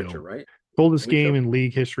wind Temperature, chill. right? Coldest Wind game chill? in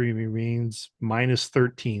league history means minus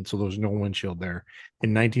 13, so there's no windshield there.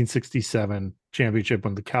 In 1967 championship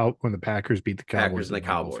when the Packers beat the Packers Cowboys and at the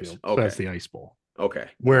Lambeau Cowboys. Field. So that's Okay. the ice bowl. Okay. All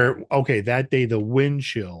right. Where that day the wind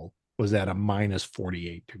chill was at a minus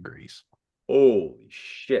 48 degrees. Holy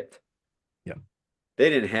shit. Yeah. They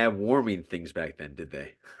didn't have warming things back then, did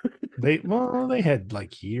they? They had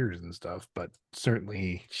like heaters and stuff, but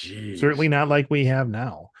certainly Jeez. not like we have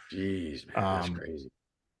now. Jeez, man. That's crazy.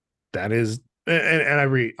 That is and I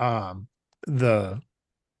read the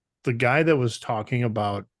guy that was talking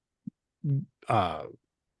about uh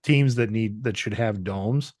teams that should have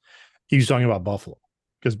domes, he was talking about Buffalo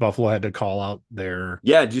because Buffalo had to call out their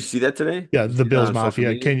Yeah, did you see that today? Did you the see that Bills on social Mafia.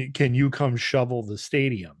 media? Can you come shovel the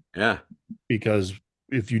stadium? Yeah. Because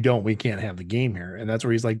if you don't, we can't have the game here. And that's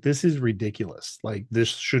where he's like, this is ridiculous. Like this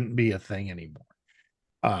shouldn't be a thing anymore.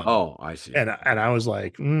 Oh, I see. And I was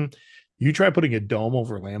like, you try putting a dome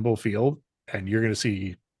over Lambeau Field, and you're going to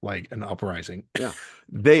see like an uprising. Yeah.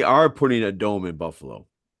 They are putting a dome in Buffalo.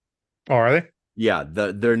 Oh, are they? Yeah,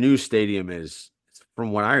 their new stadium is,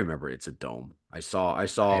 from what I remember, it's a dome. I saw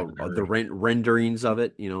haven't the heard. renderings of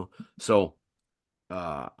it, you know. So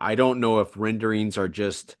I don't know if renderings are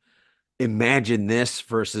just imagine this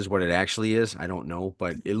versus what it actually is. I don't know,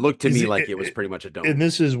 but it looked to me like it was pretty much a And dome.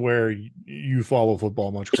 this is where you follow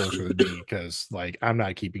football much closer than me because, like, I'm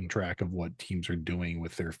not keeping track of what teams are doing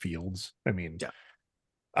with their fields. I mean, Yeah.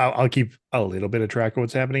 I'll keep a little bit of track of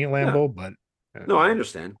what's happening at Yeah. Lambeau, but No, I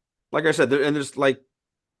understand. Like I said, there's like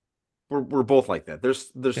we're both like that.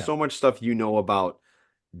 There's yeah. so much stuff you know about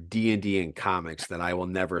D&D and comics that I will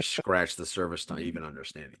never scratch the surface to even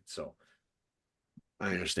understanding. So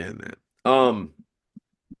I understand that.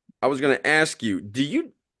 I was going to ask you,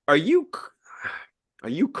 are you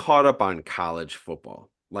caught up on college football?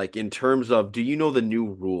 Like in terms of, do you know the new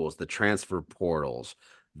rules, the transfer portals,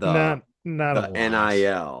 the Not a the lot.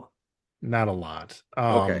 NIL? Not a lot.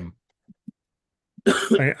 Okay.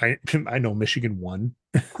 I know Michigan won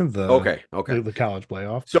the Okay. Okay. the college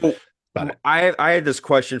playoff. So About it. I had this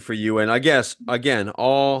question for you, and I guess again,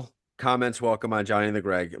 all comments welcome on Johnny and the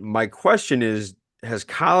Greg. My question is, has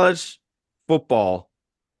college football,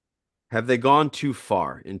 have they gone too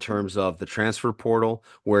far in terms of the transfer portal,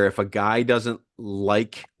 where if a guy doesn't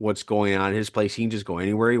like what's going on in his place, he can just go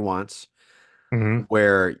anywhere he wants, Mhm,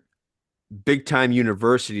 where big time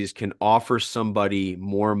universities can offer somebody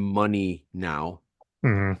more money now,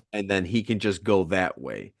 mhm. and then he can just go that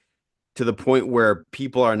way to the point where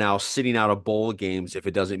people are now sitting out of bowl games if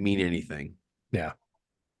it doesn't mean anything, Yeah.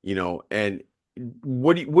 and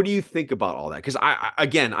what do you think about all that? Because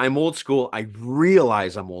again, I'm old school. I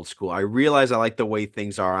realize I'm old school. I realize I like the way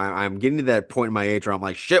things are. I'm getting to that point in my age where I'm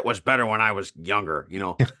like, shit was better when I was younger.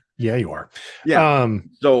 Yeah, you are. Yeah.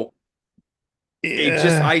 Um, So it just,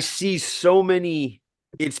 yeah, I see so many,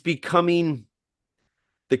 it's becoming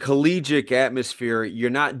the collegiate atmosphere. You're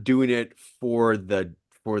not doing it for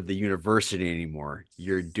the university anymore.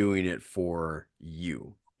 You're doing it for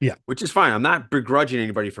you, yeah, which is fine. I'm not begrudging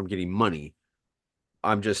anybody from getting money.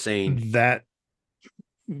 I'm just saying, that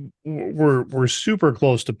we're super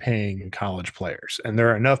close to paying college players, and there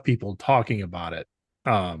are enough people talking about it.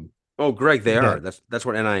 oh, Greg, they are. That That's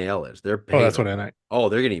what NIL is. They're oh, paid. that's what I Oh,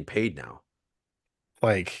 they're getting paid now.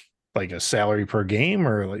 like a salary per game,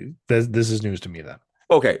 or like this is news to me then.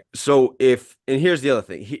 Okay, so if and here's the other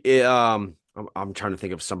thing. I'm trying to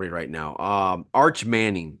think of somebody right now. Arch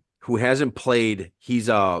Manning, who hasn't played. He's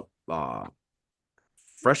a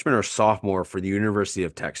freshman or sophomore for the University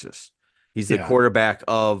of Texas. He's the Yeah. quarterback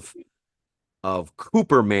of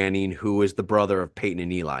Cooper Manning, who is the brother of Peyton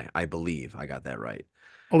and Eli. I believe I got that right.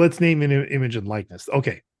 Oh, let's name an image and likeness.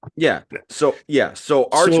 Okay. Yeah. So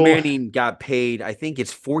Arch So Manning got paid. I think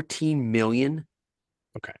it's 14 million,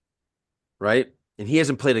 okay. right? And he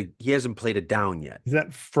hasn't played a down yet. Is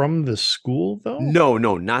that from the school though? No,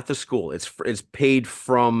 no, not the school. It's paid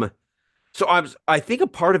from. So I think a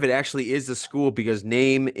part of it actually is the school because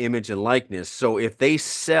name, image, and likeness. So if they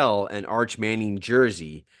sell an Arch Manning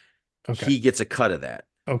jersey, Okay. he gets a cut of that.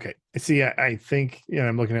 Okay. See, I think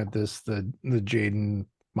I'm looking at this, the Jaden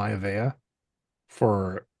Maivia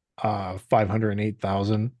for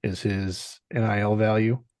 508,000 is his NIL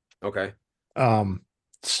value. Okay. Um,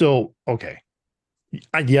 so okay.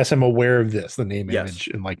 Yes, I'm aware of this, the name, Yes. image,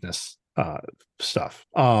 and likeness stuff.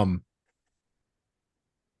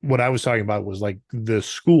 What I was talking about was like the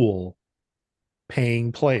school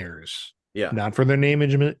paying players, Yeah. not for their name,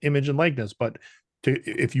 image and likeness, but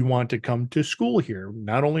if you want to come to school here,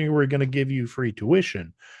 not only are we going to give you free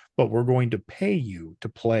tuition, but we're going to pay you to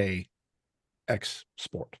play X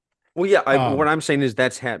sport. Well, yeah. What Um, I'm saying is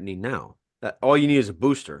that's happening now. That all you need is a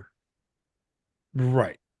booster.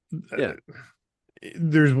 right. Yeah. Uh,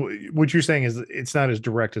 there's what you're saying is it's not as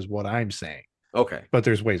direct as what I'm saying, Okay. but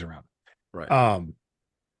there's ways around Right. it.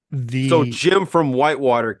 So The Jim from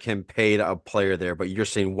Whitewater can pay a player there, but you're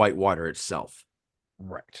saying Whitewater itself.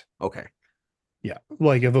 right. Okay. Yeah.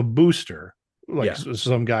 Like if a booster, like Yeah.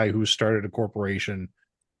 some guy who started a corporation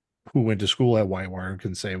who went to school at Whitewater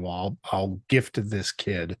can say, well, I'll gift this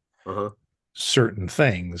kid Uh-huh. certain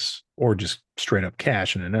things or just straight up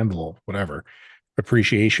cash in an envelope, whatever,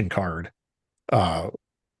 appreciation card uh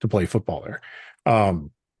to play football there.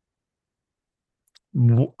 Um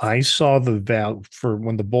I saw the value for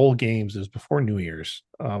when the bowl games is before New Year's,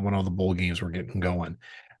 when all the bowl games were getting going.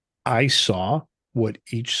 I saw what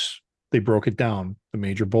each they broke it down, the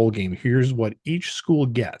major bowl game. Here's what each school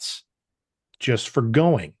gets just for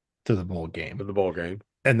going to the bowl For game. the ball game.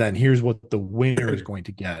 And then here's what the winner is going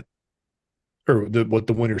to get, or what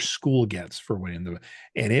the winner school gets for winning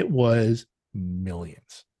and it was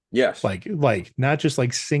millions. Yes. Like not just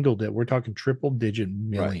like single digit, we're talking triple digit Right.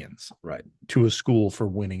 millions Right. to a school for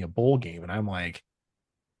winning a bowl game. And I'm like,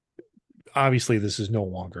 obviously this is no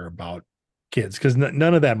longer about kids because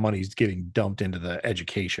none of that money is getting dumped into the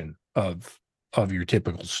education of your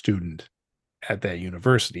typical student at that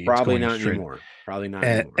university. It's Probably going not straight, anymore. Probably not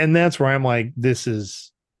and anymore. and that's where I'm like, this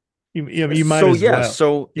is you might So as yeah, well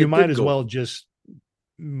so you it might did as go. well just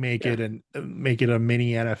make Yeah. it and make it a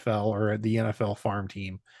mini NFL or the NFL farm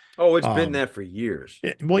team. Oh, it's been Um, that for years.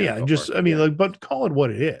 well, yeah, NFL just part. I mean, Yeah. like, but call it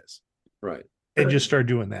what it is, Right. and just start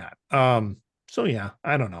doing that. So yeah,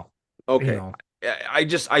 I don't know, you Okay. know,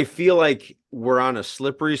 I feel like we're on a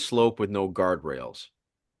slippery slope with no guardrails.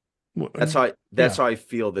 That's yeah, how I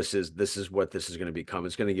feel this is what this is going to become.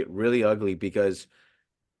 It's going to get really ugly because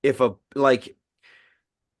if a like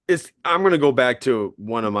I'm gonna go back to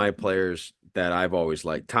one of my players that I've always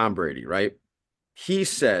liked, Tom Brady, right? He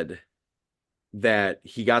said that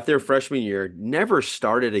he got there freshman year, never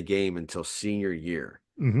started a game until senior year.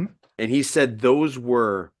 Mm-hmm. And he said those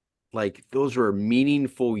were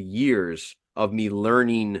meaningful years of me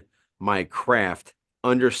learning my craft,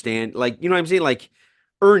 understand, like, you know what I'm saying? Like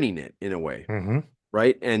earning it in a way, Mm-hmm.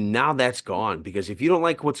 right? And now that's gone because if you don't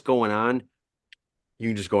like what's going on, you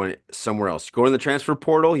can just go in somewhere else. Go in the transfer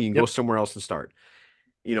portal, you can go Yep. somewhere else and start.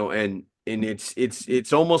 And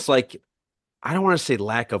it's almost like I don't want to say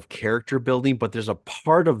lack of character building, but there's a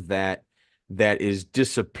part of that that is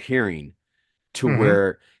disappearing to Mm-hmm.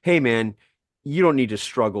 where, hey man, you don't need to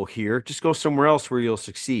struggle here. Just go somewhere else where you'll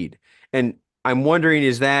succeed. And I'm wondering,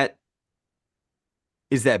 is that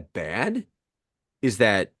bad? Is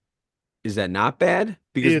that is that not bad?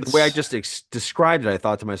 Because the way I It's just described it, I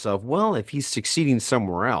thought to myself, well, if he's succeeding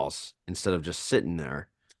somewhere else instead of just sitting there.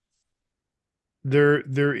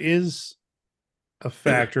 there is a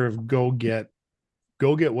factor of go get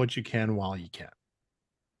what you can while you can.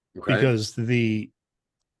 Okay. Because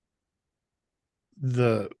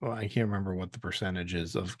well, I can't remember what the percentage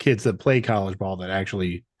is of kids that play college ball that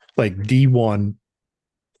actually like D1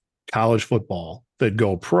 college football that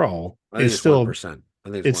go pro I think is it's still 1%. I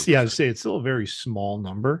think it's it's yeah, I'd 1%. say it's still a very small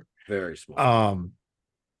number. Very small. Um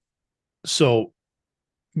so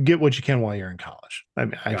get what you can while you're in college. I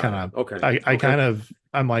mean, I Got kind it. of Okay. I Okay. kind of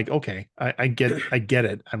I'm like, okay, I get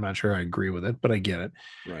it. I'm not sure I agree with it, but I get it.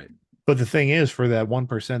 Right. But the thing is, for that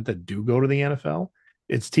 1% that do go to the NFL,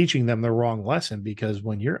 it's teaching them the wrong lesson because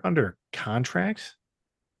when you're under contracts,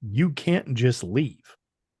 you can't just leave.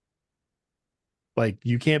 Like,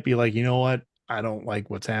 you can't be like, you know what? I don't like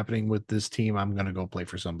what's happening with this team. I'm going to go play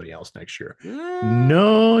for somebody else next year.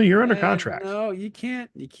 No, you're under contract. No, you can't.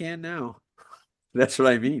 You can't now. That's what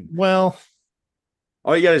I mean. Well,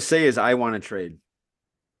 All you got to say is, I want to trade.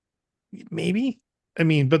 maybe. I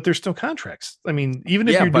mean, but there's still contracts. I mean, even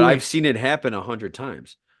if Yeah, you're but doing, I've seen it happen 100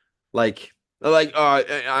 times.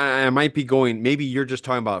 I might be going. Maybe you're just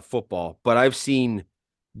talking about football, but I've seen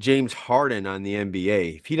James Harden on the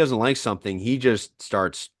NBA. If he doesn't like something, he just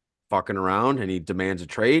starts fucking around and he demands a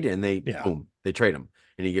trade, and they yeah, boom, they trade him,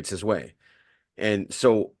 and he gets his way. And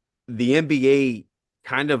so the NBA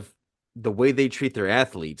kind of the way they treat their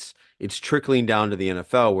athletes, it's trickling down to the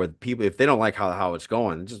NFL where people, if they don't like how it's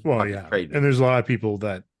going, just well, fucking yeah. trade And me. there's a lot of people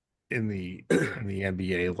that in the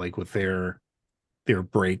NBA, like with their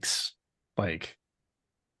breaks, like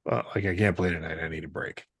like I can't play tonight. I need a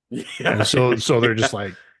break. And Yeah. so they're Yeah. just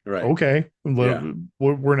like, Right. okay, Yeah.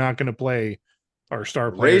 we're not going to play our star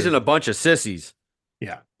Raising player. a bunch of sissies.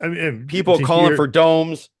 Yeah, I mean, People calling for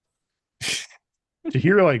domes. to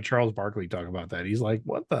hear like Charles Barkley talk about that, he's like,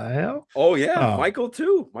 what the hell? Oh yeah, Um, Michael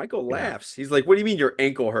too. Michael yeah, laughs. He's like, "What do you mean your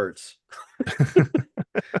ankle hurts?"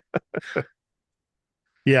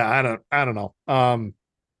 yeah, I don't know.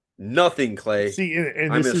 Nothing, Clay. See,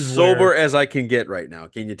 and I'm this as is sober where, as I can get right now.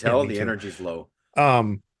 Can you yeah, tell me the too. energy's low?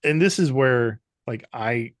 And this is where like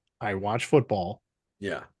I watch football,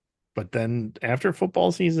 Yeah. but then after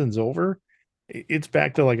football season's over, it's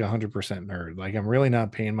back to like 100% nerd. Like I'm really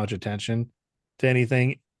not paying much attention to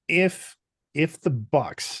anything. If the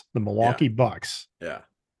Bucks, the Yeah. Milwaukee Bucks, Yeah.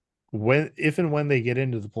 when if and when they get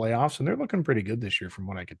into the playoffs, and they're looking pretty good this year from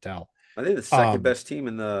what I could tell. I think the second Um, best team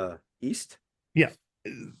in the East. yeah,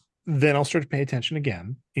 then I'll start to pay attention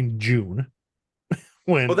again in June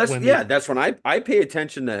Well, when that's when yeah, the that's when I pay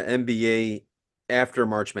attention to NBA after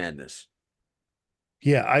March Madness.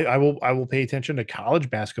 yeah, I will pay attention to college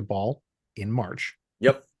basketball in March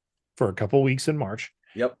Yep. for a couple weeks in March.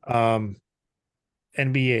 Yep. Um,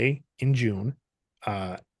 NBA in June,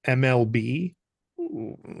 MLB.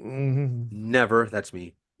 Never. That's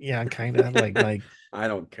me. Yeah, kind of like I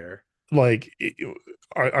don't care. like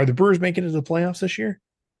are the Brewers making it to the playoffs this year?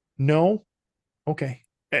 No. Okay.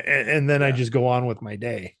 And then I Yeah. just go on with my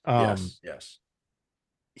day. Yes. Yes.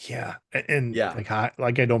 Yeah, and Yeah.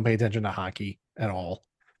 like I don't pay attention to hockey at all.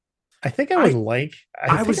 I think I would I like I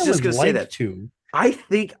I think was I just would gonna say like that. to. I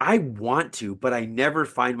think I want to, but I never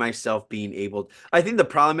find myself being able. I think the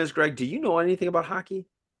problem is, Greg, do you know anything about hockey?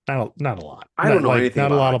 Not a lot. I don't Not know like anything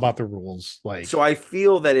not a about lot about hockey. the rules. So Like I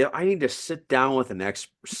feel that if I need to sit down with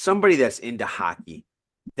somebody that's into hockey,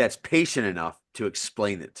 that's patient enough to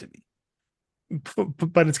explain it to me.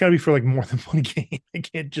 but it's got to be for like more than one game.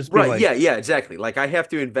 It can't just be Right. like, Yeah. Yeah. Exactly. Like I have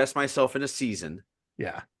to invest myself in a season,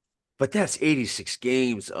 yeah. but that's 86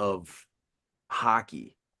 games of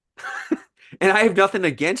hockey. And I have nothing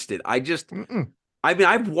against it. I mean,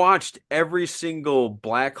 I've watched every single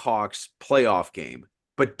Blackhawks playoff game,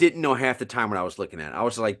 but didn't know half the time what I was looking at. I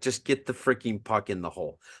was like, just get the freaking puck in the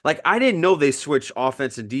hole. Like, I didn't know they switch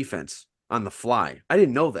offense and defense on the fly. I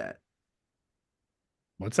didn't know that.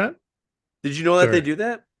 What's that? Did you know that they There. do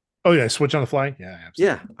that? Oh yeah, switch on the fly. Yeah,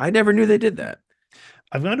 Yeah, absolutely. I never knew they did that.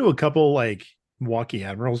 I've gone to a couple like Milwaukee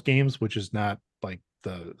Admirals games, which is not like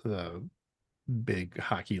the big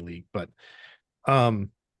hockey league, but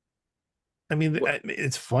um, I mean, What?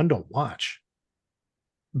 it's fun to watch.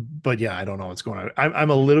 But yeah, I don't know what's going on. I'm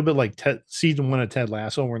a little bit like season one of Ted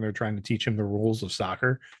Lasso when they're trying to teach him the rules of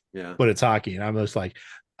soccer, Yeah, but it's hockey, and I'm just like,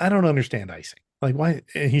 I don't understand icing. Like why?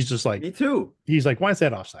 And he's just like, me too. why is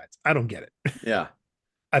that offsides? I don't get it. Yeah.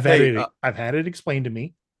 I've had Hey, it. I've had it explained to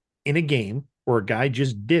me in a game where a guy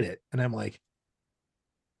just did it, and I'm like,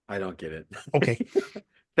 I don't get it. okay.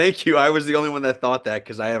 Thank you. I was the only one that thought that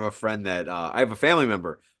because I have a friend that I have a family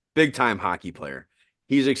member, big time hockey player.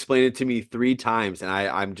 He's explained it to me 3 times, and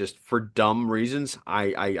I'm just for dumb reasons,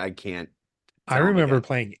 I can't I tell him remember again.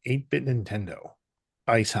 playing 8-bit Nintendo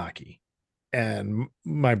ice hockey, and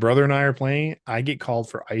my brother and I are playing. I get called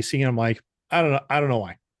for icing, and I'm like, I don't know. I don't know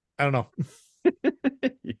why. I don't know.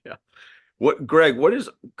 Yeah. What, Greg, what is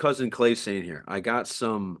cousin Clay saying here? I got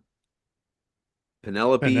some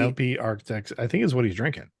Penelope Penelope Architects, I think is what he's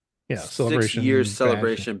drinking. Yeah, 6 years celebration badge,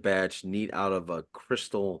 celebration batch neat out of a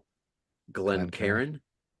Crystal Glencairn. Glencairn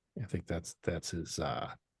I think that's his.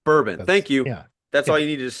 bourbon. That's Thank you. yeah, That's all yeah.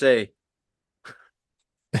 you needed to say.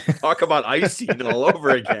 Talk about icing all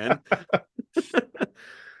over again.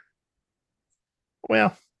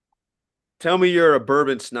 Well, Tell me you're a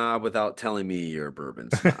bourbon snob without telling me you're a bourbon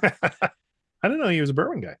snob. I didn't know he was a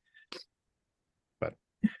bourbon guy, but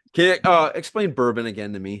Can you explain bourbon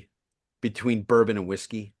again to me? Between bourbon and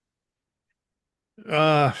whiskey.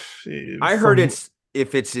 uh, I heard from it's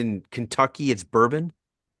if it's in Kentucky, it's bourbon.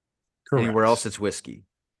 Anywhere else, correct. it's whiskey.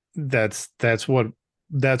 That's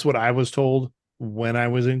what I was told when I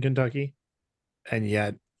was in Kentucky, and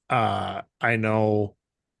yet I know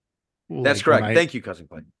That's like when correct. I Thank you, cousin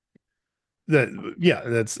Clay. that yeah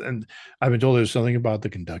that's and I've been told there's something about the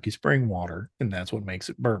Kentucky spring water and that's what makes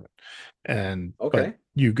it bourbon. And but Okay.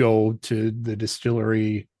 you go to the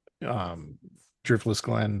distillery, um Driftless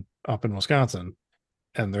Glen up in Wisconsin,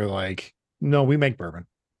 and they're like, no, we make bourbon,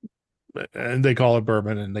 and they call it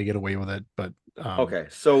bourbon and they get away with it, Okay.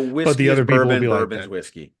 So but the whiskey is other people will bourbon, be like bourbon's that.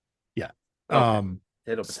 whiskey. Yeah. Okay. um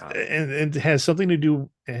Potato, potato. and it has something to do,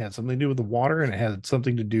 with the water, and it has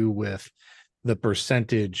something to do with the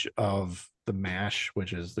percentage of the mash,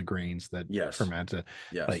 which is the grains that Yes. ferment it.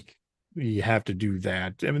 Yes. Like you have to do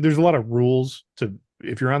that. I mean, there's a lot of rules to,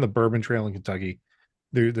 if you're on the bourbon trail in Kentucky,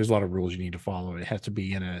 there's a lot of rules you need to follow. It has to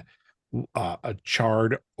be in a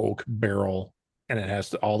charred oak barrel, and it has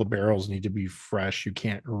to, all the barrels need to be fresh. You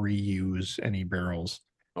can't reuse any barrels.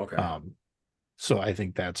 Okay. um so I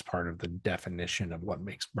think that's part of the definition of what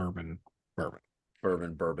makes bourbon bourbon.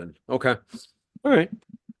 Bourbon, bourbon. Okay. All right.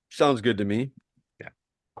 Sounds good to me. Yeah.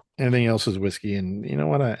 Anything else is whiskey. And you know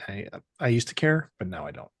what? I used to care, but now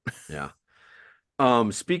I don't. Yeah.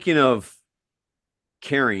 Speaking of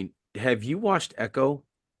caring, have you watched Echo?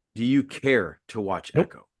 Do you care to watch Nope.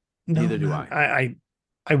 Echo? No, Neither do not I.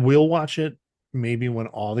 I will watch it maybe when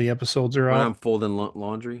all the episodes are When out. I'm folding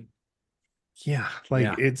laundry. Yeah, like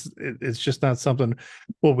Yeah. it's just not something.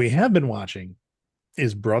 What we have been watching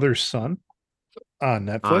is Brother's Son on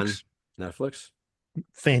On Netflix. Netflix.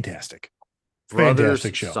 Fantastic. Brother's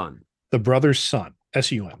Fantastic show. son. The Brother's Son,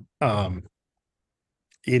 SUN.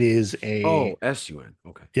 It is Oh, a SUN.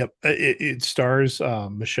 Okay. Yep. It stars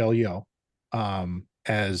Michelle Yeoh,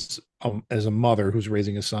 as a mother who's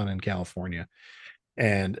raising a son in California,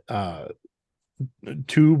 and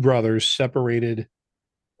two brothers separated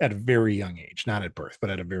at a very young age, not at birth, but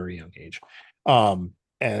at a very young age.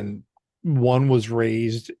 And one was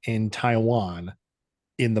raised in Taiwan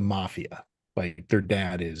in the mafia. Like their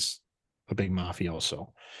dad is a big mafioso.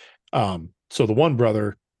 So the one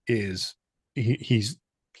brother is he's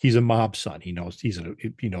a mob son. He knows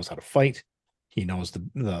how to fight. He knows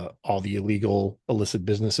the all the illegal illicit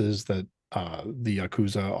businesses that the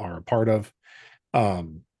Yakuza are a part of.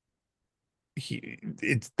 Um,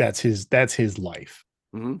 that's his life.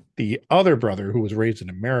 Hmm. The other brother, who was raised in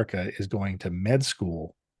America, is going to med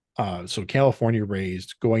school. So California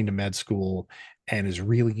raised, going to med school, and is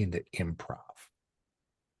really into improv.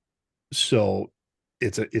 So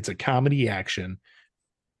it's a comedy action,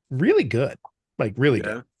 really good, like really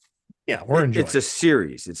good. Yeah. Yeah, we're It's enjoying a it.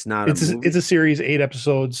 series. It's not a It's movie. a series, 8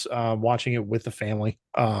 episodes. Watching it with the family.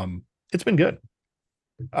 It's been good.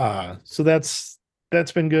 So that's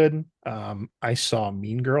been good. I saw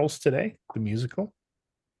Mean Girls today, the musical.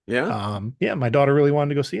 Yeah. Yeah, my daughter really wanted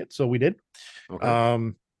to go see it, so we did. Okay.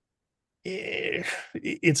 Um,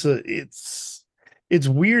 it's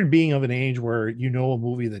weird being of an age where you know a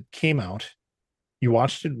movie that came out, you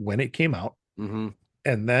watched it when it came out, Mm-hmm.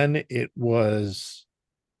 and then it was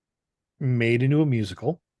made into a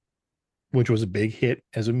musical, which was a big hit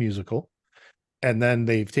as a musical, and then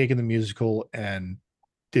they've taken the musical and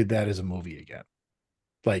did that as a movie again.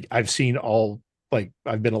 Like I've seen all, like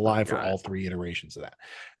I've been alive for Got all it. three iterations of that.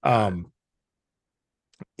 Got it.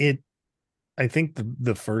 It I think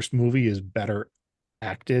the first movie is better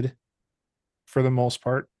acted for the most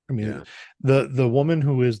part. I mean, Yeah. the woman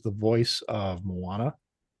who is the voice of Moana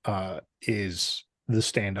is the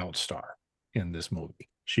standout star in this movie.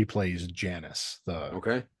 She plays Janice,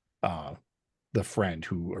 Okay. uh the friend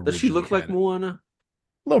who Does she originally look like had Moana?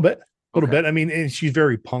 a little bit, a little Okay. bit. I mean, and she's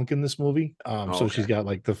very punk in this movie. Oh, So okay. she's got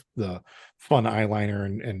like the fun eyeliner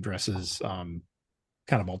and dresses, kind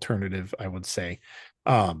of alternative, I would say.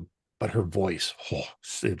 But her voice, oh,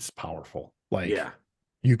 it's powerful. Like Yeah.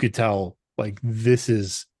 you could tell, like this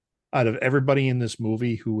is out of everybody in this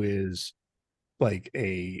movie who is like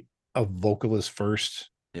a vocalist first,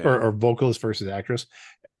 Yeah. or vocalist versus actress.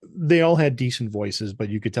 They all had decent voices, but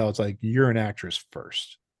you could tell it's like you're an actress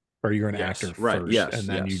first, or you're an actor Yes. Right. first, Yes. and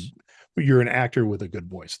then Yes. you're an actor with a good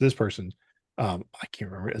voice. This person, I can't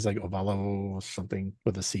remember. It's like Ovalo something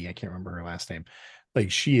with a C. I can't remember her last name. Like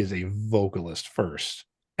she is a vocalist first,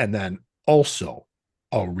 and then also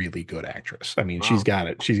a really good actress. I mean, she's Wow. got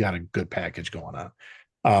it. She's got a good package going on.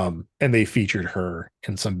 And they featured her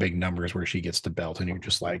in some big numbers where she gets to belt, and you're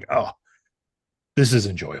just like, oh, this is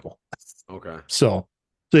enjoyable. Okay. So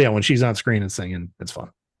yeah, when she's on screen and singing, it's fun.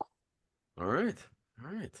 All right.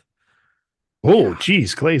 All right. Oh, Yeah.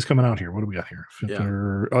 geez, Clay's coming out here. What do we got here?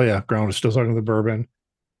 Yeah. Oh yeah, Ground is still talking to the bourbon,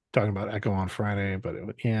 talking about Echo on Friday, but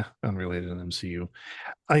yeah, unrelated to the MCU.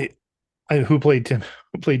 I, who played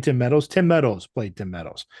Tim Meadows? Tim Meadows played Tim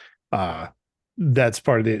Meadows. Uh, that's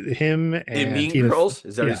part of him In and Mean Tina. Girls?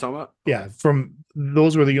 Is that what you're Yeah, talking about? yeah. Okay. From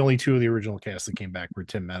those were the only two of the original cast that came back were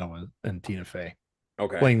Tim Meadows and Tina Fey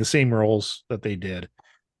Okay. playing the same roles that they did.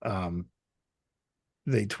 Um,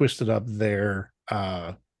 they twisted up their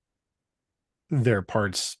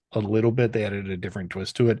parts a little bit. They added a different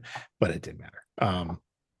twist to it, but it didn't matter.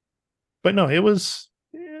 But no, it was,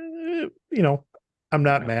 I'm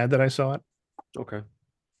not mad that I saw it. Okay.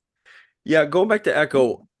 Yeah, going back to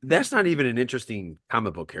Echo, that's not even an interesting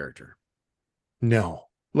comic book character. No,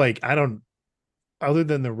 like I don't, other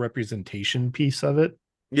than the representation piece of it,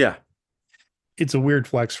 Yeah, it's a weird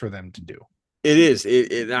flex for them to do. it is.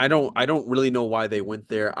 I don't really know why they went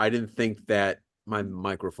there. I didn't think that my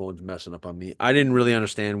microphone's messing up on me. I didn't really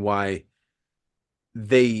understand why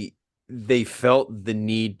they they felt the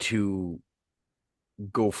need to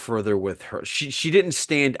go further with her. She didn't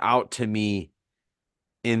stand out to me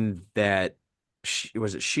in that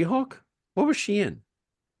was it She-Hulk? What was she in?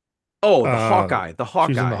 Oh, the Uh, Hawkeye, the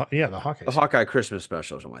she's in Hawkeye. the Hawkeye The series. Hawkeye Christmas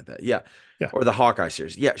special or something like that. Yeah. Yeah. Or the Hawkeye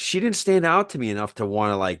series. Yeah, she didn't stand out to me enough to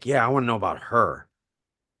want to like, yeah, I want to know about her.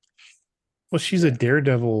 Well, she's a Yeah.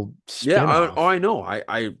 Daredevil Yeah, spinoff. I know.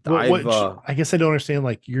 I've What I guess I don't understand.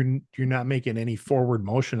 Like you're not making any forward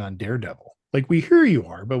motion on Daredevil. Like we hear you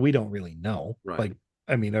are, but we don't really know. right. Like,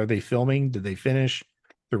 I mean, are they filming? Did they finish?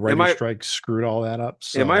 The Am writer I strike screwed all that up.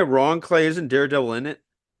 am I So wrong, Clay? Isn't Daredevil in it?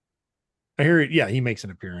 I hear it. Yeah, he makes an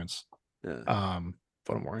appearance. Yeah.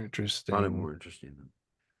 But more Found it interesting more interesting than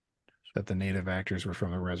that the native actors were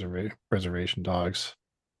from the reservation dogs.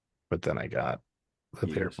 But then I got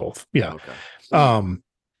that they're Yeez. both. Yeah. Okay. Um,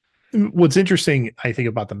 what's interesting, I think,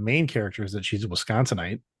 about the main character is that she's a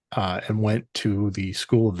Wisconsinite, and went to the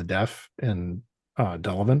School of the Deaf in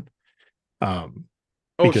Delavan. Um,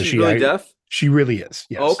 Oh, because she's really deaf? she really is,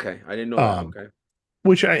 Oh, yes. okay. I didn't know that. Um, Okay.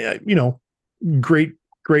 which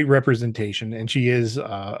great representation, and she is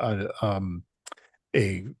a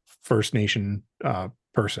First Nation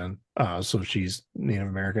person, so she's Native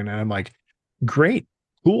American, and I'm like, great,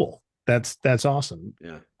 cool, that's awesome.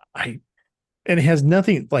 Yeah. I And it has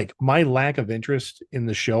nothing, like my lack of interest in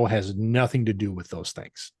the show has nothing to do with those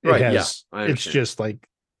things. Right. Yeah. I It's understand. just like,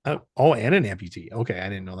 oh, and an amputee. Okay, I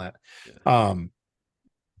didn't know that. Yeah.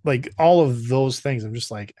 Like all of those things, I'm just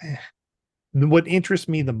like, what interests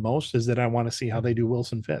me the most is that I want to see how they do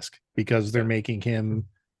Wilson Fisk, because they're Yeah. making him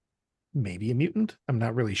maybe a mutant. I'm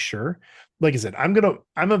not really sure. Like I said, I'm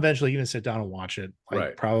eventually gonna sit down and watch it, like Right.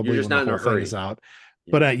 You're probably just when the not in a whole thing is hurry. out.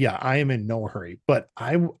 Yeah. But yeah, I am in no hurry. But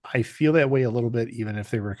I feel that way a little bit, even if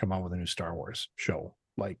they were to come out with a new Star Wars show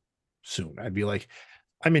like soon. I'd be like,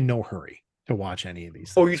 I'm in no hurry to watch any of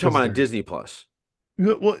these Oh, things you're talking because about they're, Disney Plus.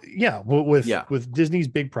 Well, yeah, well, Yeah. with Disney's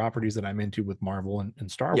big properties that I'm into with Marvel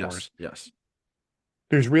and Star Yes. Wars, Yes.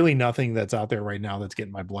 there's really nothing that's out there right now that's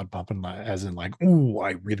getting my blood pumping, as in like, ooh,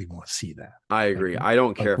 I really want to see that. I Like, agree. I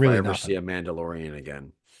don't care if I really ever see nothing. a Mandalorian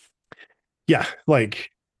again. Yeah,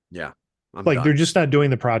 Yeah. I'm like they're done. just not doing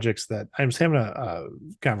the projects that I was having a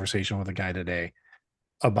conversation with a guy today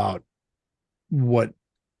about what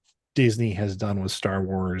Disney has done with Star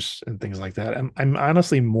Wars and things like that. I'm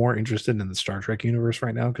honestly more interested in the Star Trek universe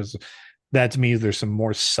right now because that to me there's some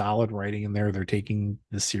more solid writing in there. They're taking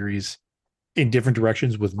the series in different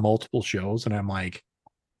directions with multiple shows, and I'm like,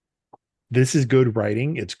 this is good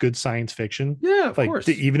writing. It's good science fiction. Yeah, of Like course.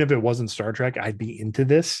 even if it wasn't Star Trek, I'd be into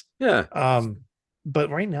this. Yeah. Um, but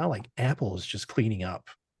right now, like Apple is just cleaning up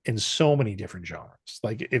in so many different genres.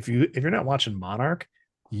 Like if you're not watching Monarch,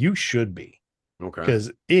 you should be Okay.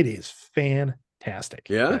 because it is fantastic.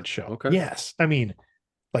 Yeah. That show. Okay. Yes, I mean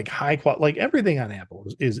like high quality. Like everything on Apple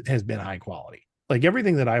is has been high quality. Like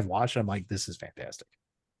everything that I've watched, I'm like, this is fantastic.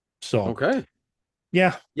 So Okay.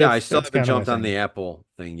 yeah, Yeah, I still that's haven't kind of my jumped on thing. the Apple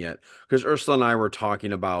thing yet because Ursula and I were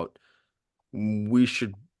talking about we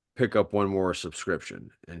should pick up one more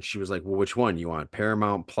subscription. And she was like, well, which one? You want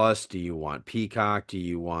Paramount Plus? Do you want Peacock? Do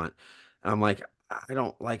you want? I'm like, I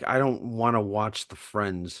don't want to watch the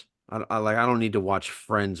Friends. I don't need to watch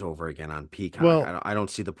Friends over again on Peacock. Well, I don't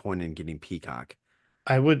see the point in getting Peacock.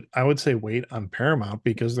 I would say wait on Paramount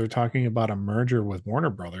because they're talking about a merger with Warner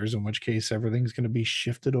Brothers, in which case everything's going to be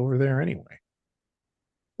shifted over there anyway.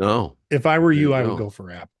 No, If I were there you, you I would go. go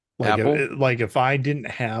for Apple. Apple. Like if I didn't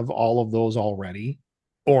have all of those already,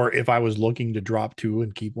 or if I was looking to drop two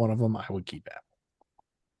and keep one of them, I would keep Apple.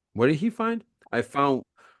 What did he find? I found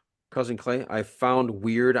Cousin Clay. I found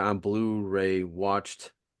Weird on Blu-ray.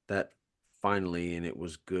 Watched that finally, and it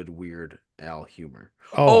was good. Weird Al humor.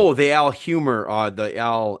 Oh Oh, the Al humor. The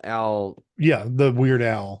Al yeah, the Weird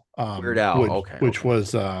Al, Weird Al. Okay, which okay.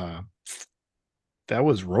 was that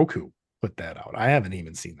was Roku put that out. I haven't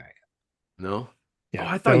even seen that No. yet. Oh, Yeah,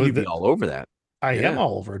 I that thought was you'd be all over that. I am Yeah,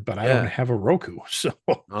 all over it, but I don't yeah. have a Roku, so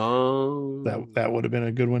that Um. would have been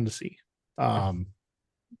a good one to see. Um,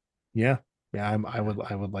 yeah, yeah, I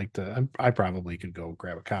would like to. I probably could go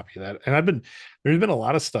grab a copy of that. And there's been a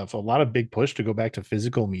lot of stuff, a lot of big push to go back to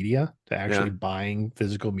physical media, to actually Yeah. buying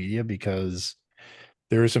physical media because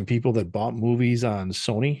there are some people that bought movies on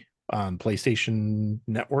Sony on PlayStation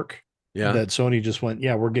Network Yeah. that Sony just went,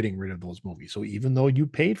 yeah, we're getting rid of those movies. So even though you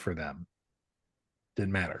paid for them,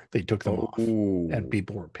 didn't matter. They took them off, and Oh.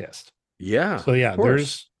 people were pissed. Yeah. So Of yeah,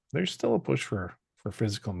 course. there's still a push for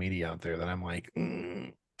physical media out there that I'm like,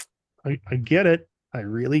 I get it. I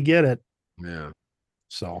really get it. Yeah.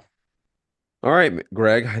 So All right,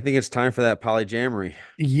 Greg. I think it's time for that polyjamory.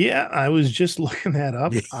 yeah, I was just looking that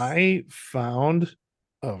up. I found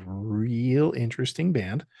a real interesting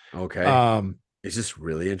band. Okay. Um, Is this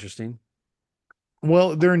really interesting?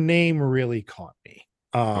 well, their name really caught me.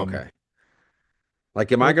 Okay.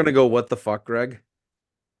 Like, am I Well, gonna go, what the fuck, Greg?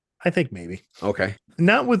 I think maybe Okay.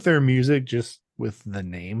 not with their music, just with the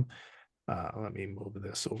name. Let me move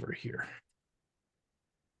this over here.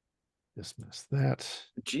 Dismiss that.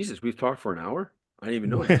 Jesus, we've talked for an hour? I didn't even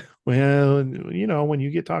know that. Well, you know, when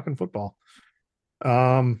you get talking football.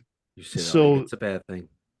 Um, You say that like so it's a bad thing.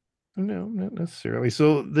 no, not necessarily.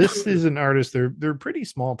 So this is an artist. They're pretty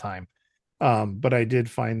small time. But I did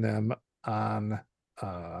find them on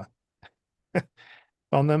uh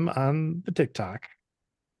found them on the TikTok.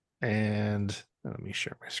 And let me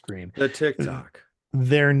share my screen. The TikTok.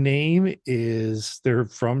 Their name is they're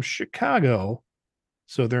from Chicago.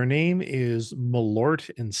 So their name is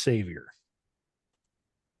Malort and Savior.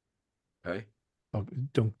 Okay. Oh,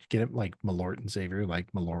 don't get it like Malort and Savior,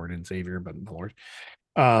 like Malord and Savior, but Malort.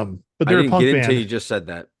 But I they're a didn't get punk it until band, you just said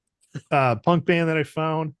that. punk band that I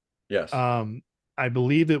found. Yes. I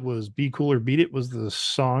believe it was Be Cool or Beat It was the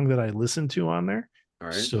song that I listened to on there. All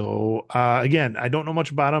right. So again, I don't know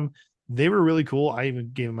much about them. They were really cool. I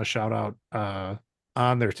even gave them a shout out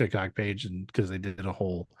on their TikTok page, and because they did a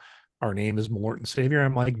whole "Our Name is Malort and Savior."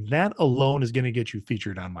 I'm like, that alone is going to get you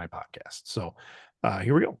featured on my podcast. So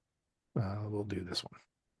here we go. We'll do this one.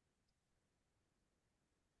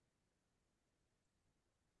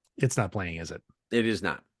 It's not playing, is it? It is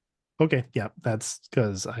not. Okay, yeah, that's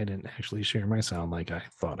because I didn't actually share my sound like I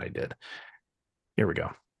thought I did. Here we go.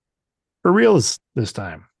 For reals this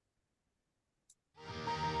time.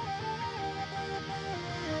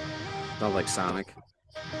 Not like Sonic.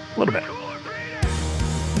 A little bit.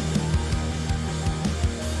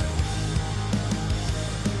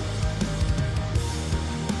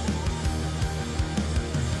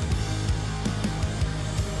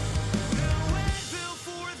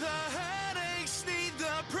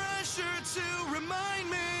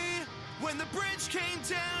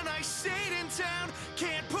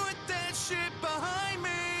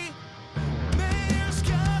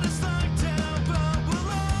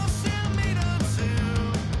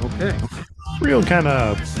 Okay. Real kind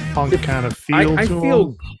of punk kind of feel I to feel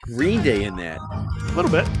them. Green Day in that. A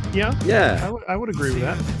little bit. Yeah. Yeah. I would agree with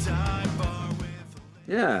that.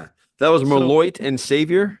 Yeah. That was So- Malloy and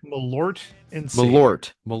Savior. Malort and Savior.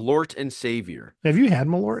 Malort and Savior. Have you had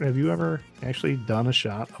Malort? Have you ever actually done a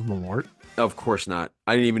shot of Malort? Of course not.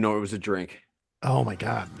 I didn't even know it was a drink. Oh my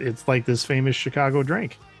God. It's like this famous Chicago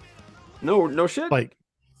drink. No shit. Like,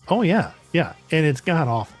 oh yeah. Yeah. And it's god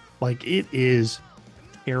awful. Like, it is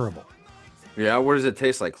terrible. Yeah, what does it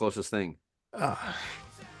taste like? Closest thing.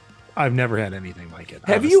 I've never had anything like it.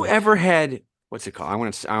 Have you honestly. ever had what's it called?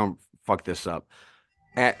 I don't fuck this up.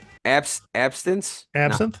 Abstinence?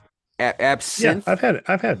 Absinthe? No. Absinthe? Yeah, I've had it.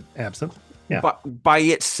 I've had absinthe. Yeah. By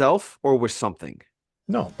itself or with something?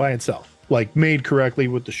 No, by itself. Like made correctly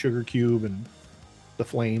with the sugar cube and the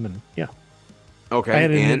flame and yeah. Okay. I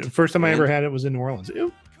had it and first time I ever and- had it was in New Orleans.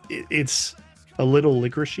 It's a little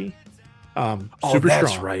licoricey. Oh, Super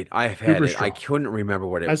that's strong. right. I've had Super it. I strong. couldn't remember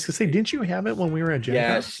what it I was gonna say, didn't you have it when we were at Gen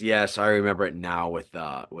Con? Yes, I remember it now with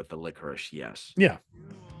the licorice. Yes. Yeah.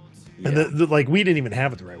 Yeah. And like we didn't even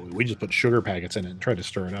have it the right way. We just put sugar packets in it and tried to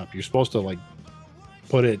stir it up. You're supposed to like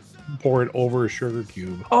pour it over a sugar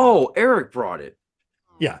cube. Oh, Eric brought it.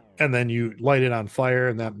 Yeah. And then you light it on fire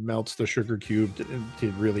and that melts the sugar cube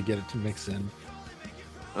to really get it to mix in.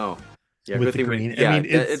 Oh, yeah. With Good the thing green. we. I Yeah, mean,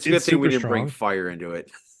 it's a good it's thing we super didn't bring strong. fire into it.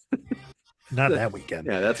 Not that weekend.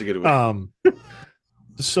 Yeah, that's a good one.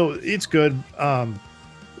 So it's good.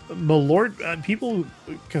 Malort, people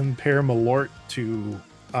compare Malort to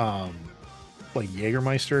like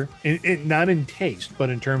Jägermeister, not in taste, but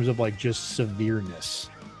in terms of like just severeness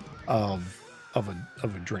of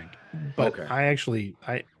a drink. But Okay. I actually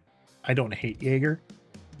I don't hate Jaeger.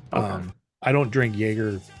 Okay. I don't drink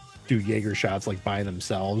do Jaeger shots like by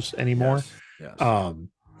themselves anymore. Yes.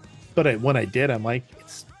 But when I did, I'm like,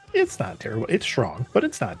 it's not terrible. It's strong, but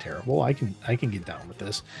it's not terrible. I can get down with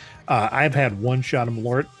this. I've had one shot of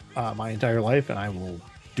Malort my entire life, and I will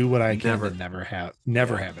do what I can to never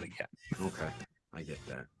have it again. Okay, I get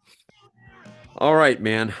that. All right,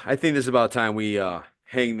 man. I think this is about time we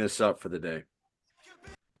hang this up for the day.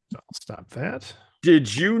 So I'll stop that.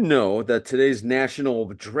 Did you know that today's National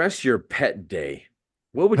Dress Your Pet Day?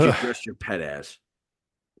 What would you dress your pet as?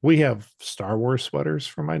 We have Star Wars sweaters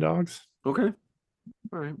for my dogs. Okay.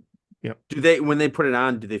 All right. Yep. When they put it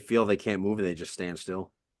on, do they feel they can't move and they just stand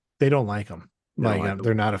still? They don't like them. They don't Like like 'em.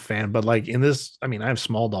 they're not a fan. But like in this, I mean, I have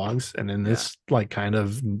small dogs, and in this like kind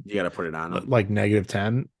of You got to put it on them. like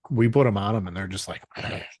 -10, we put them on them, and they're just like,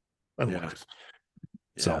 Yeah.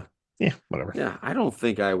 So yeah, whatever. Yeah, I don't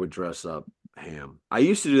think I would dress up Ham. I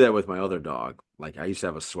used to do that with my other dog. Like I used to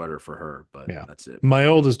have a sweater for her, but Yeah. that's it. My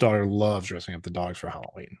oldest daughter loves dressing up the dogs for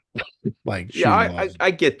Halloween. Like, she Yeah, loves it. I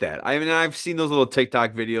get that. I mean, I've seen those little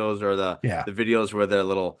TikTok videos or the videos where their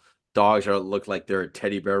little dogs look like they're a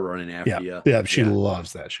teddy bear running after you. Yeah, she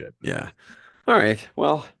loves that shit. Yeah. All right.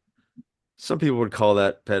 Well, some people would call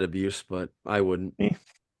that pet abuse, but I wouldn't.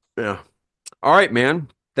 Yeah. All right, man.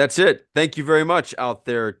 That's it. Thank you very much out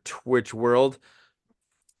there, Twitch world.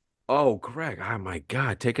 Oh, Greg. Oh my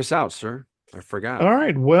God. Take us out, sir. I forgot. All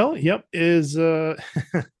right. Well, yep,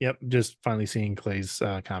 yep, just finally seeing Clay's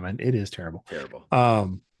comment. It is terrible. Terrible.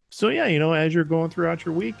 So yeah, as you're going throughout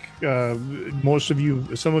your week,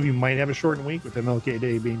 some of you might have a shortened week with MLK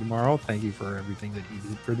Day being tomorrow. Thank you for everything that you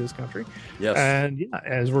did for this country. Yes. And yeah,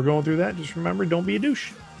 as we're going through that, just remember, don't be a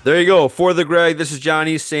douche. There you go. For the Greg, this is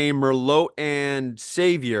Johnny saying Merlot and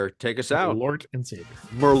Savior. Take us out. Lord and Savior.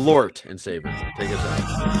 Merlort and Savior. Take us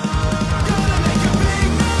out.